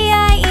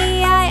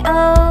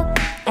 E-I-E-I-O.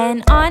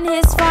 And on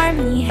his farm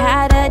he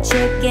had a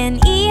chicken,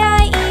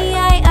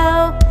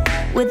 E-I-E-I-O.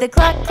 With a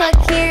cluck cluck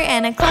here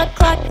and a cluck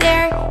cluck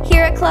there,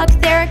 here a cluck,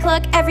 there a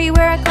cluck,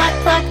 everywhere a cluck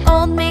cluck.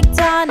 Old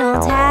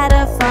MacDonald had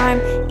a farm,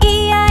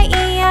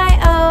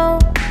 E-I-E-I-O.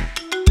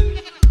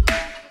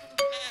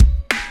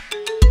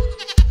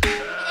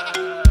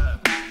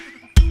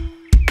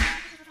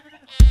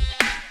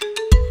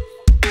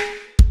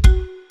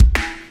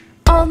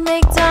 Old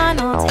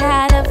MacDonald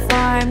had a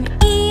farm,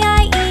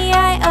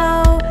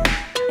 E-I-E-I-O.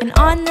 And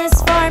on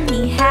this farm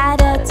he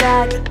had a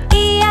duck,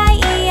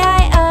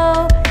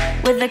 E-I-E-I-O.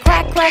 With a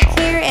quack quack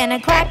here and a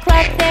quack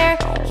quack there,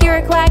 here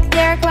a quack,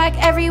 there a quack,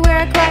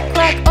 everywhere a quack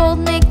quack. Old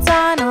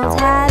MacDonald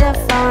had a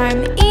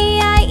farm,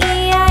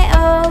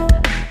 E-I-E-I-O.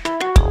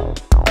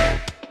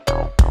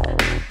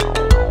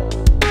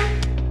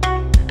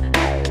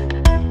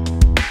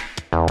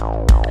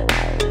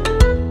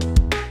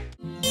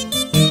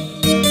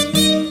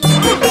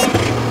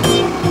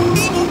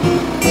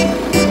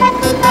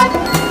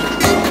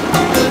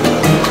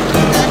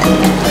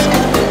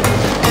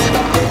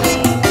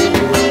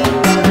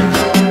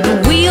 The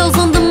wheels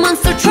on the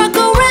monster truck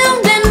go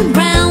round and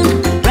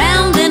round,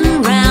 round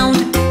and round,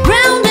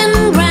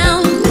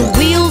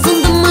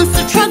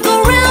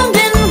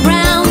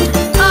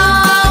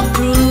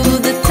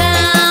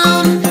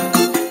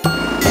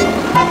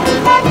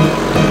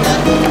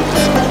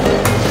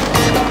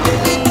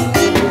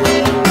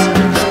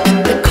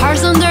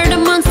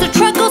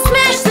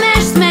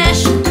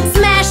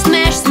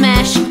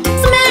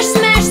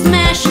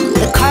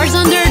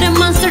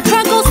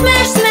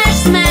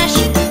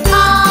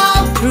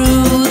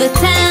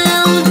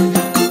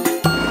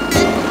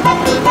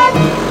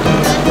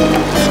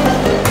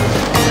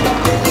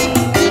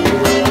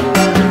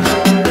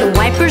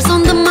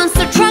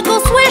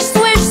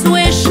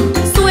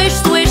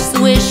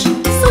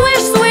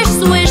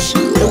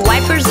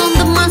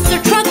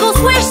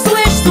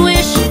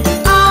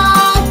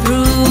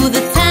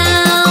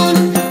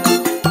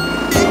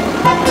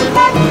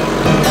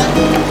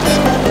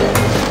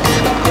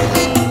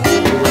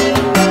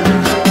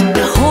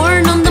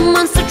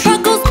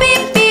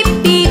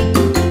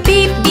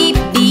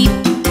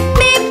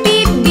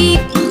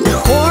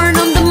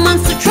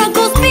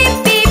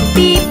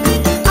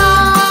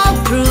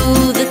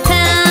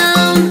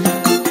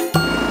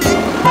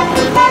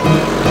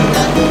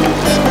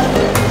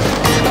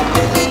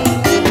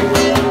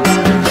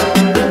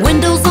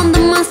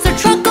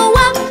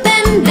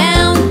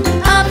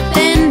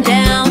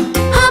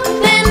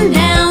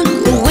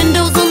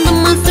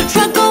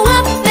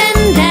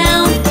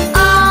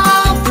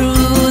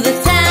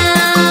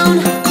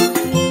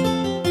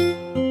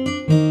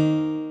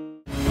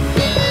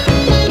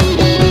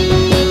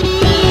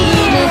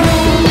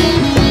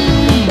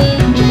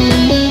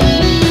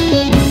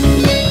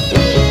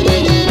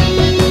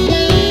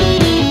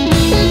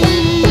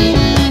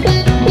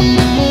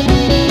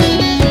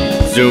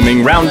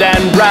 round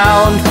and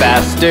round,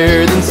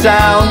 faster than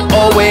sound.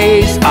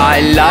 Always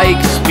I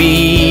like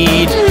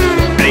speed.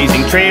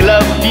 Blazing trail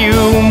of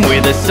fume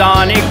with a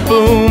sonic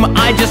boom.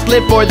 I just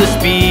live for the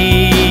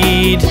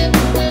speed.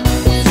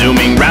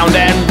 Zooming round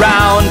and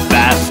round,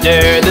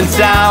 faster than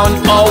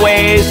sound.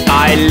 Always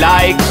I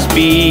like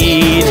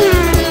speed.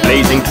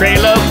 Blazing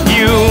trail of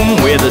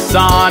fume with a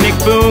sonic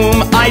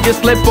boom. I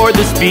just live for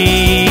the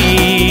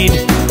speed.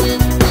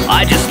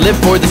 I just live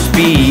for the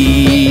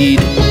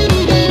speed.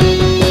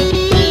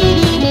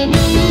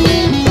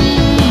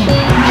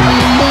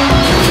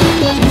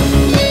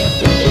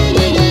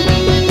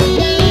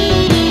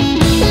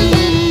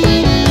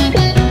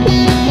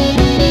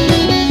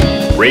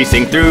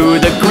 Racing through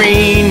the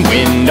green,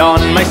 wind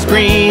on my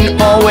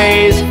screen.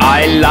 Always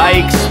I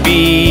like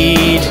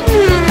speed.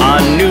 A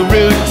new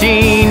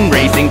routine,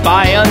 racing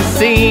by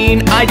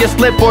unseen. I just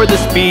live for the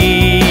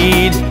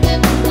speed.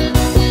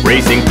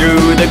 Racing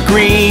through the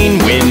green,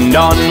 wind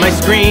on my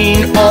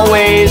screen.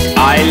 Always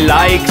I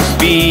like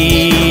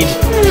speed.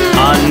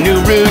 A new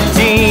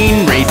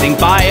routine, racing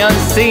by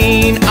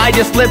unseen. I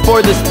just live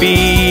for the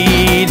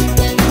speed.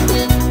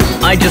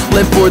 I just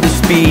live for the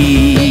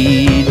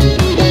speed.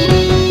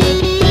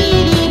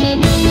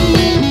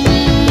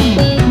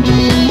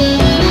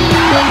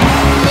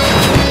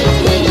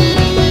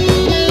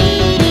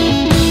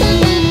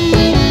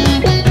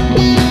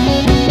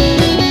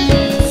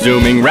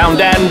 Zooming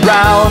round and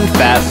round,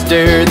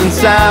 faster than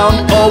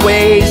sound.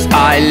 Always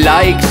I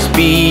like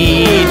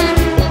speed.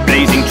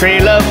 Blazing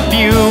trail of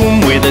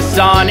fume with a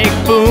sonic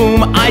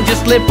boom. I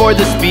just live for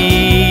the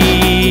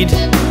speed.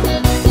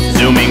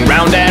 Zooming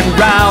round and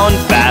round,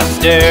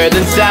 faster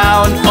than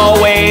sound.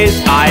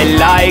 Always I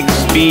like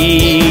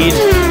speed.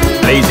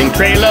 Blazing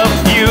trail of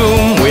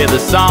fume with a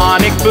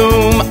sonic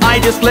boom. I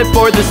just live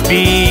for the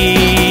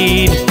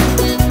speed.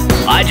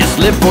 I just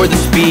live for the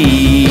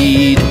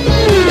speed.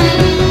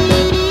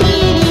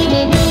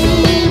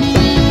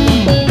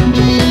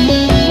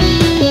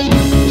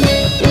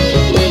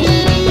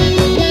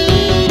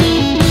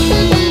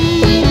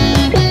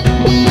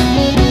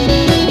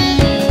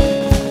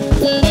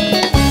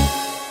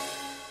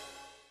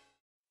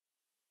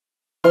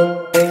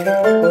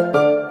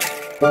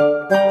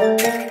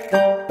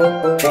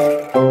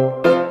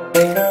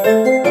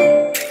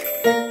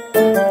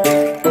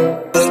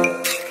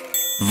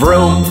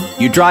 Vroom,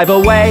 you drive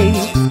away.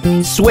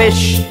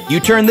 Swish, you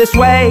turn this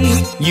way.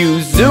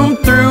 You zoom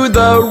through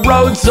the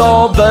roads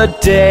all the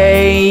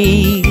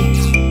day.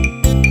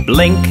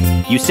 Blink,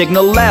 you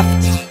signal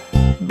left.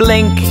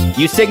 Blink,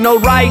 you signal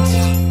right.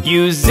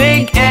 You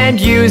zig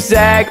and you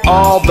zag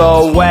all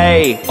the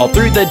way, all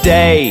through the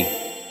day.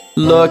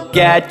 Look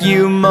at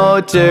you,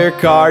 motor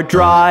car,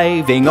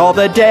 driving all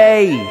the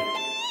day.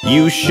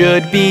 You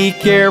should be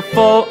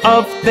careful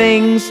of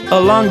things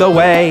along the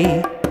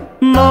way.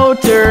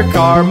 Motor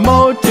car,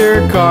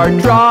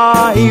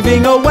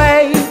 driving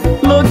away.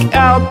 Look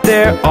out,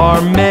 there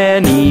are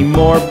many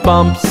more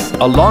bumps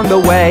along the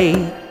way.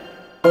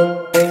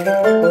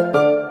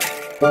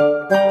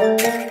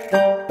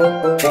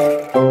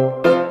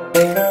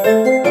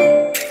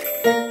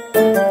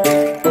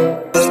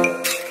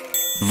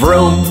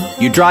 Vroom,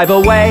 you drive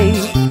away.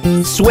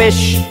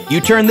 Swish, you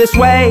turn this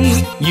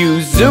way.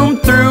 You zoom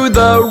through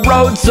the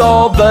roads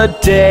all the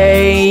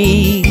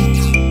day.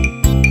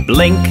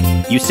 Blink,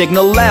 you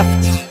signal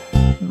left.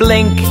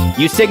 Blink,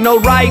 you signal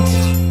right.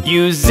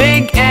 You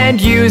zig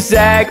and you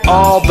zag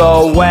all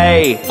the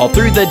way, all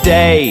through the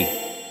day.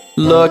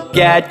 Look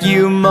at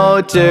you,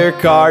 motor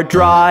car,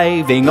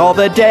 driving all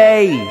the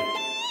day.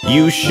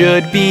 You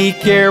should be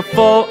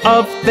careful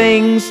of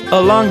things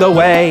along the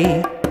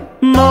way.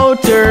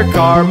 Motor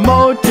car,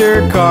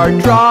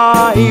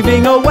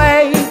 driving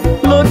away.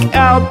 Look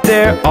out,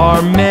 there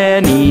are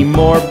many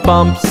more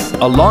bumps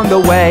along the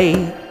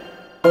way.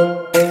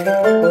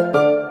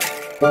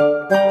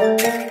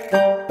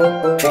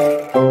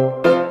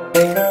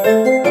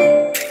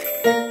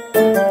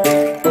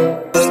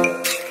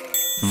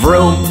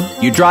 Vroom,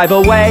 you drive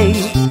away.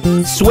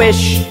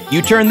 Swish,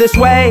 you turn this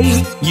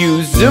way.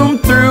 You zoom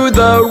through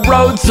the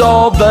roads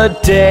all the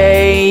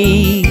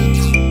day.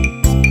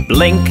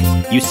 Blink,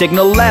 you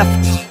signal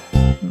left.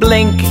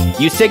 Blink,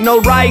 you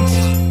signal right.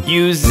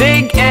 You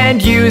zig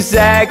and you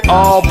zag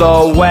all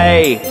the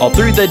way, all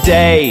through the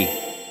day.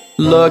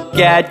 Look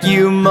at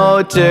you,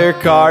 motor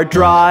car,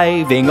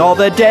 driving all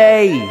the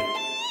day.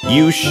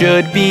 You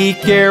should be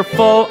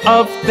careful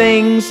of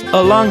things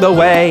along the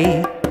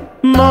way.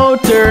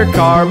 Motor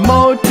car,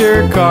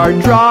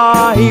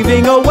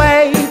 driving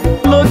away.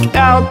 Look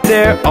out,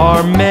 there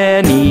are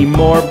many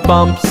more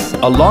bumps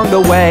along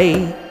the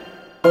way.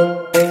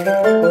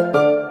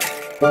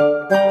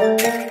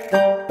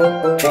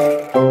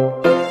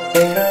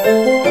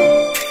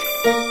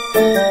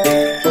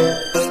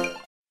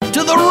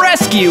 To the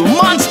rescue,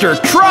 monster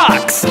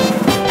trucks!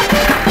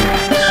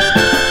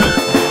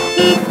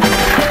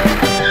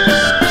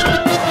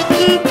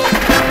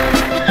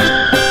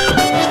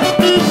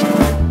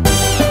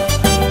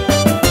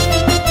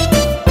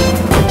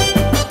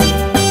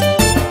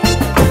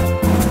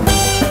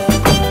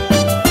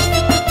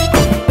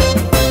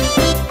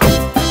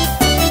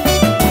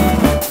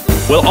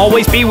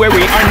 always be where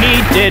we are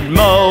needed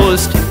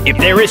most. If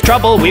there is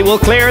trouble, we will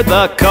clear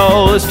the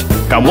coast.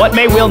 Come what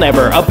may, we'll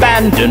never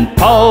abandon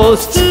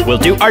posts. We'll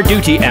do our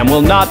duty and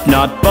we'll not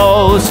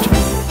boast.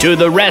 To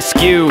the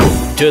rescue,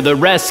 to the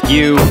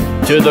rescue,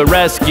 to the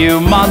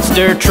rescue,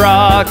 monster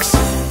trucks.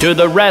 To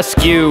the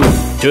rescue,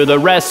 to the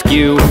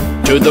rescue,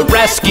 to the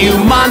rescue,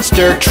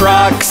 monster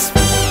trucks.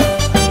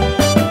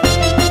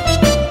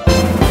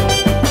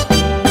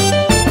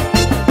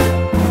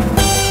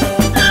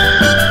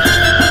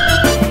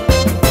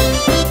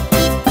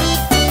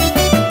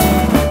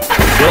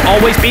 We'll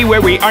always be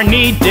where we are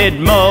needed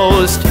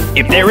most.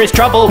 If there is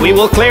trouble, we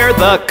will clear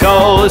the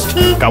coast.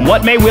 Come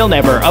what may, we'll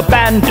never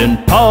abandon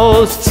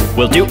posts.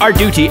 We'll do our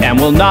duty and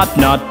we'll not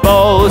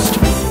boast.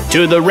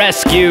 To the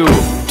rescue,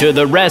 to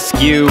the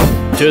rescue,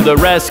 to the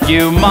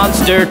rescue,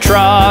 monster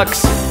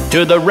trucks.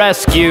 To the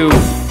rescue,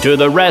 to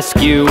the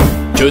rescue,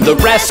 to the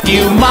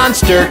rescue,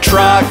 monster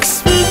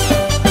trucks.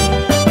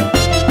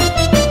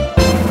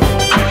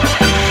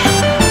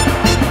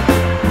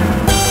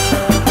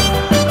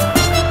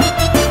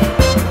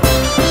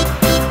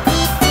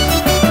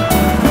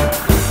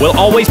 We'll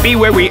always be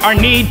where we are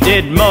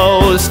needed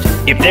most.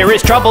 If there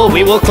is trouble,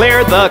 we will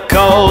clear the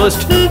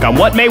coast. Come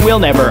what may, we'll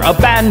never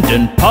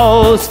abandon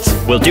posts.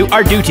 We'll do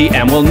our duty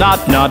and we'll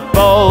not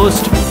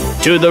boast.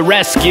 To the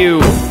rescue,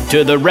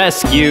 to the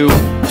rescue,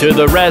 to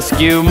the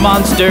rescue,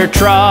 monster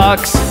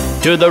trucks.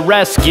 To the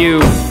rescue,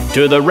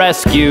 to the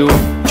rescue,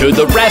 to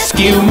the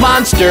rescue,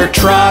 monster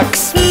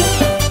trucks.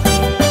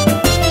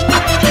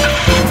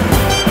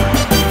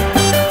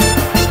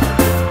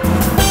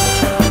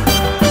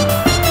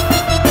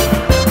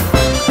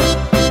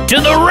 To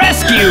the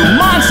rescue,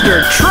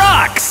 monster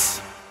trucks!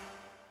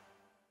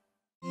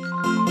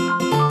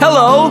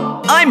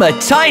 Hello, I'm a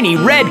tiny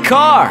red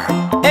car,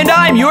 and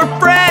I'm your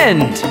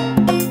friend.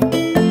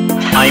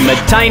 I'm a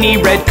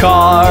tiny red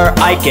car,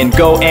 I can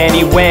go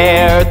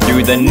anywhere,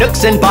 through the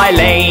nooks and by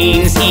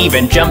lanes,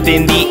 even jump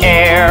in the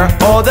air.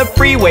 O'er the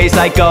freeways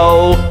I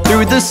go,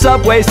 through the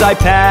subways I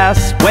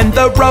pass. When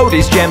the road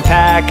is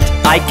jam-packed,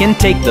 I can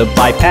take the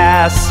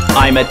bypass.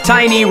 I'm a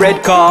tiny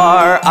red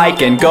car, I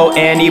can go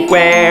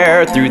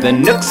anywhere, through the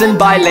nooks and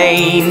by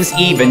lanes,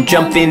 even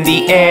jump in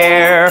the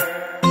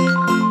air.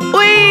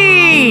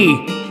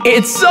 Whee!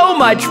 It's so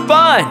much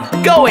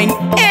fun, going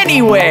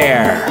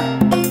anywhere!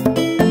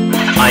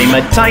 I'm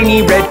a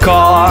tiny red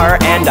car,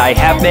 and I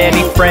have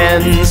many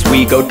friends.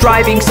 We go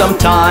driving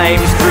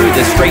sometimes, through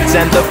the straights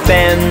and the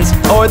bends.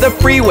 O'er the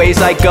freeways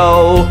I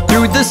go,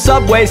 through the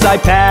subways I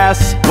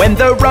pass. When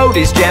the road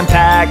is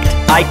jam-packed,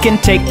 I can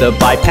take the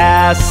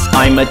bypass.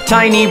 I'm a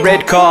tiny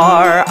red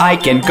car, I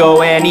can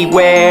go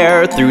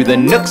anywhere, through the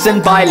nooks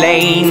and by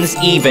lanes,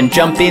 even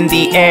jump in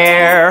the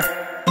air.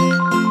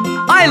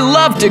 I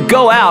love to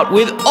go out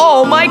with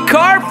all my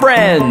car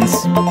friends.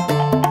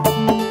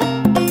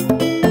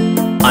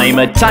 I'm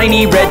a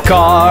tiny red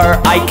car,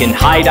 I can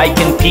hide, I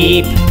can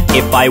peep.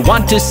 If I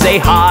want to say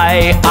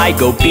hi, I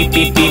go beep,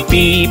 beep, beep,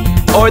 beep.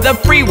 O'er the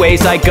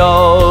freeways I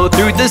go,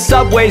 through the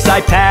subways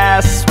I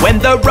pass. When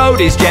the road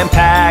is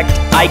jam-packed,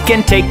 I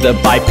can take the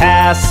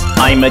bypass.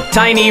 I'm a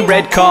tiny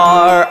red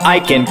car, I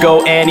can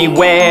go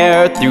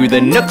anywhere, through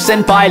the nooks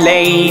and by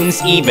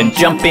lanes, even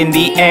jump in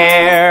the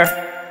air.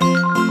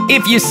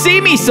 If you see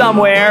me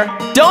somewhere,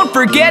 don't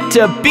forget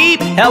to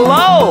beep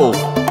hello.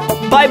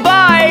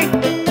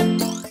 Bye-bye.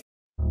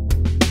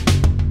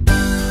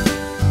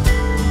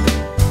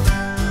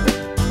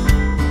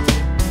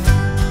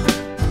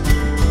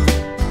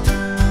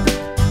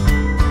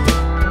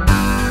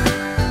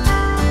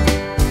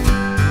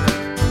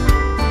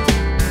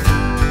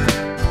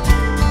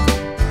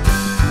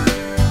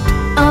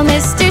 Oh,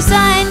 Mr.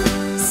 Sun,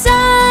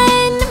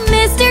 Sun,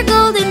 Mr.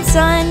 Golden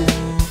Sun,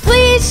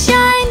 please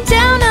shine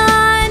down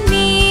on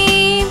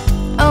me.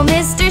 Oh,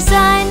 Mr.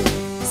 Sun,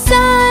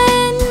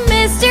 Sun,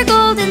 Mr.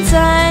 Golden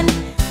Sun,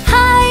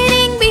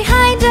 hiding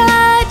behind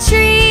a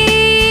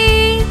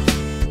tree.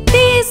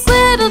 These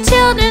little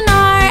children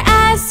are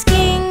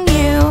asking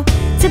you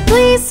to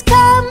please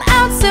come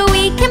out so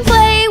we can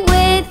play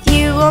with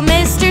you. Oh,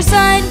 Mr.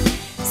 Sun,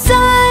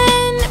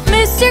 Sun,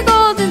 Mr.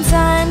 Golden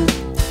Sun,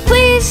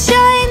 please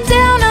shine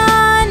down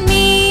on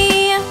me.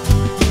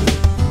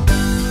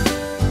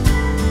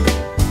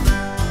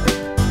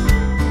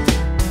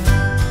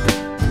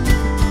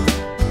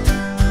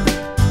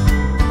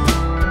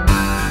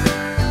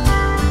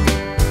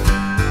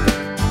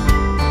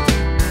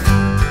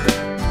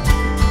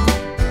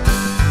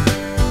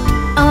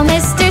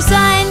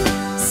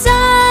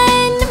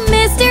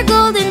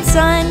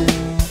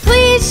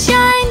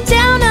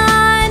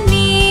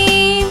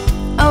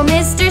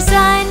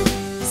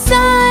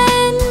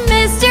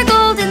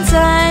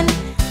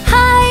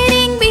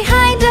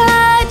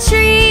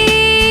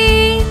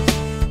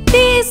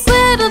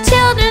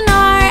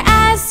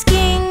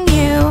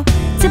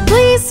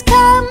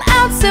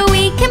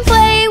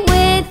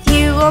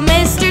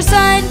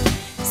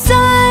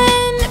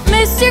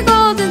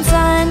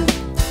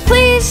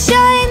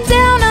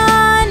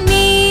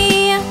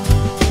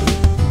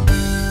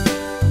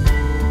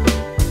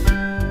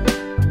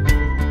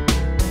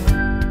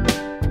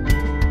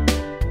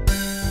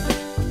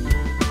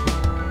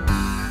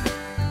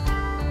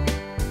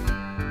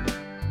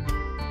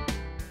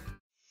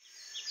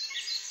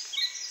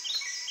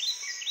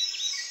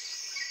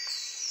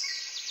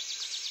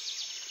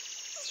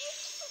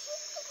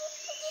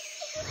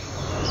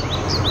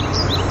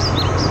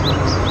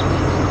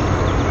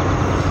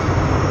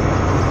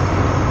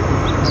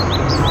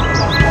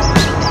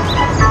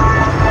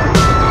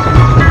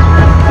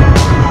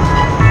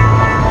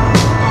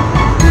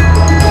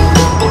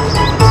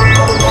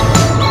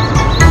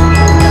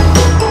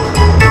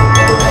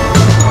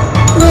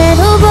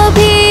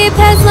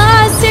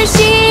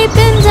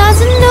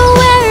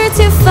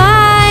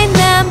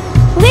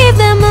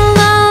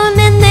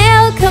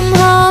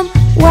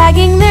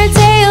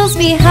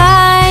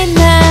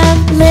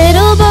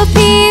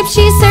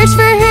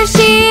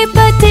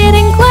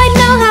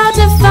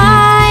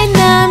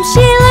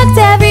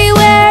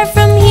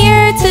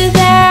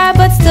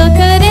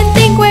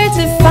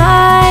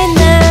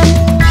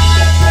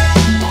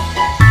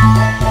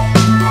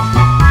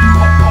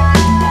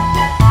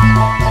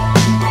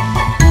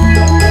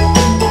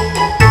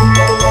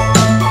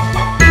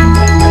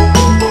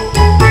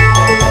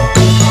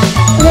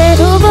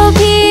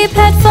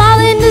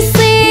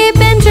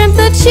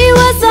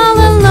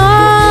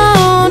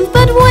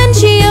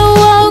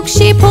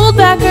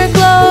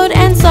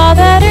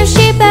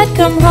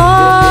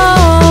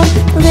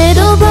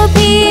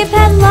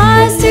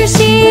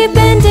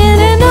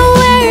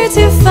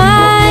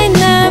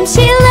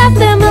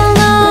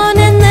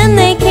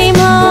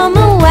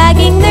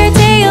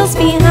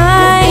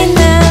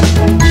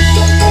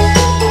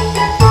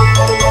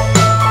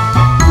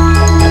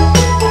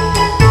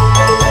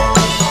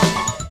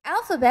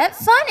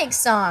 phonics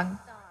song.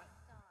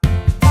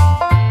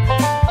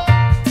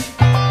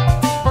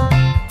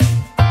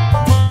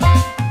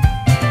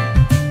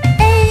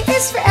 A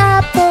is for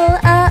apple,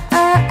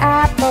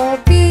 apple.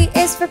 B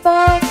is for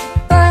ball,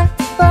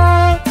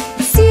 ball.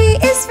 C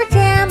is for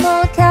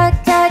camel,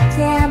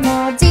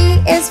 camel.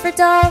 D is for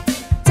doll,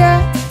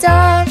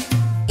 doll.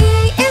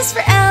 E is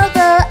for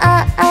elbow,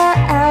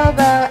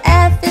 elbow.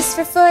 F is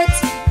for foot,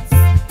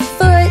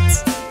 foot.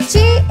 G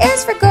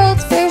is for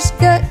goldfish,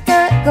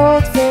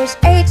 goldfish.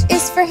 H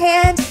is for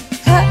hand,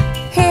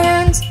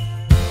 hand.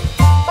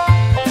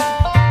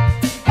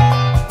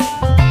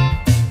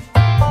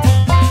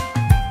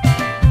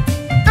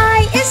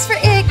 I is for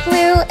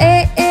igloo,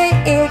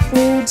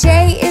 igloo.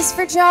 J is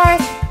for jar,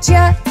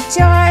 jar.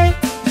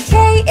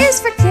 K is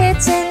for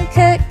kitten,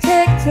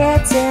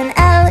 kitten.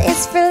 L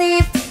is for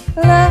leaf,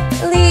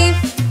 leaf.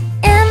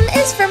 M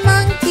is for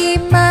monkey,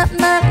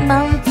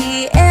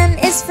 monkey. N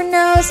is for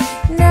nose,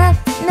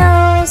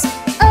 nose.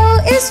 O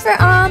is for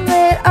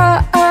omelet,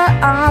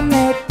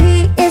 omelet.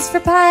 P is for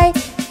pie,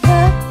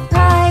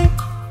 pie.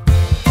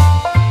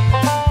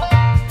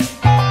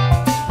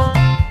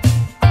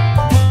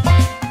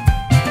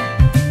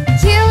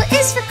 Q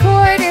is for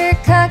quarter,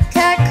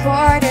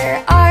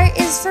 quarter. R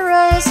is for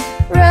rose,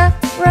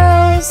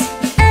 rose.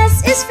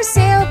 S is for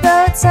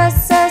sailboat,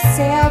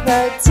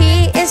 sailboat.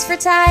 T is for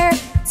tire,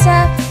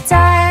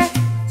 tire.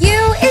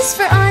 U is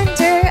for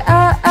under,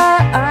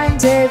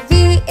 under.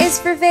 V is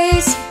for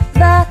vase,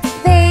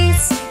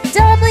 vase.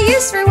 W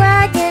is for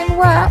wagon,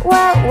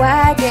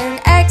 wagon.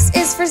 X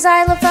is for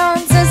xylophone,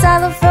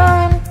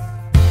 xylophone.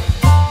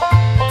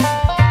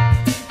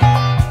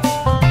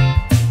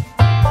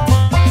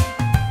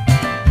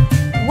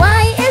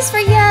 Y is for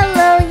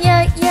yellow,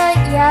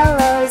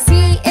 yellow.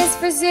 Z is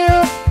for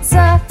zoo,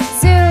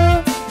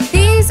 zoo.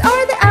 These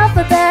are the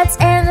alphabets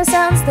and the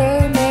sounds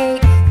they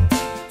make.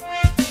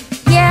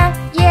 Yeah,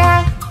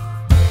 yeah.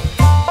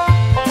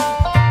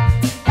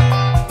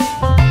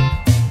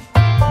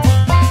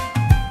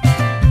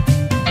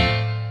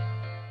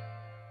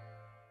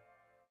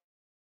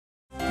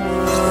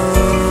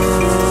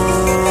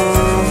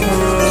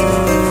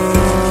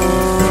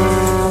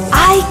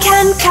 I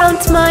can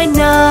count my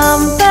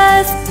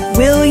numbers.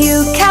 Will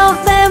you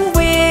count them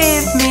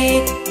with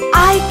me?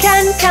 I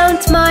can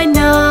count my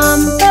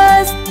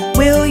numbers.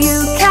 Will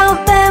you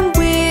count them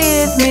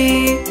with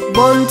me?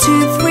 1,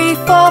 2, 3,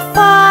 4,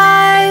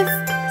 5,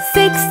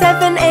 6,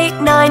 7,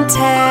 8, 9,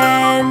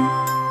 10.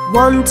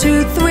 1,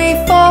 2, 3,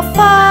 4,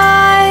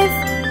 5,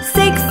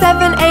 6,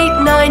 7,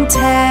 8, 9,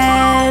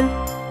 10.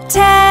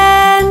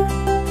 10,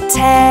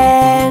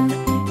 10,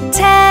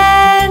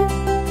 10,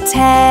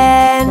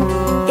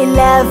 10.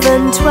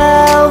 11,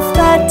 12,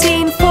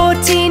 13,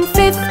 14,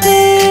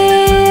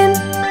 15,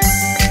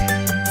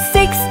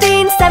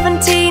 16,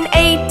 17,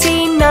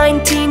 18,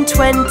 19,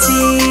 20,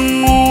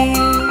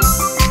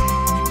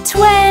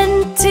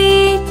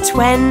 20,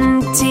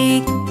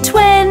 20,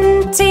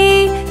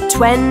 20,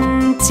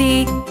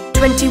 20,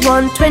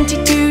 21,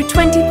 22,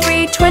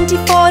 23,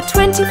 24,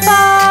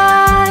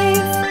 25,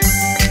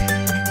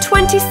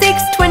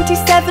 26,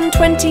 27,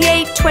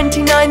 28,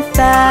 29,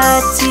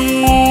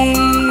 30,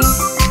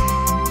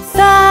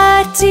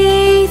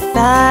 30,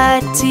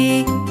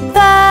 30,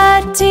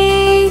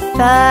 30,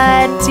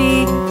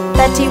 30,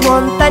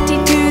 31,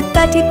 32,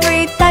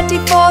 33,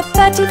 34,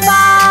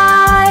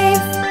 35,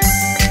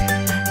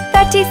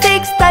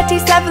 36,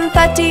 37,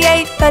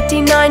 38,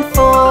 39,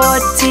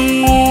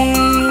 40,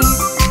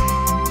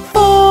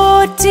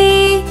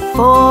 40,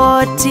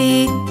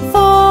 40,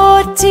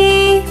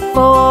 40,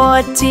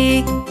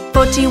 40,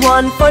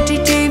 41,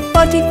 42,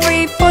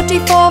 43,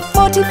 44,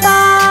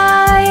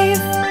 45,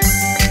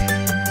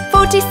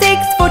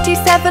 46,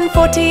 47,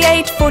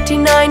 48,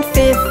 49,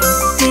 50,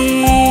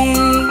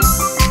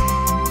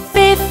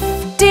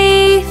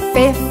 50,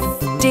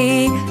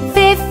 50,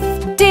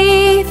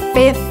 50,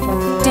 50.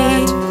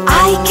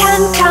 I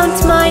can count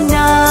my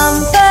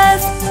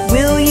numbers.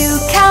 Will you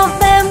count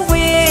them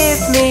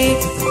with me?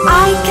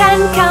 I can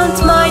count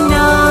my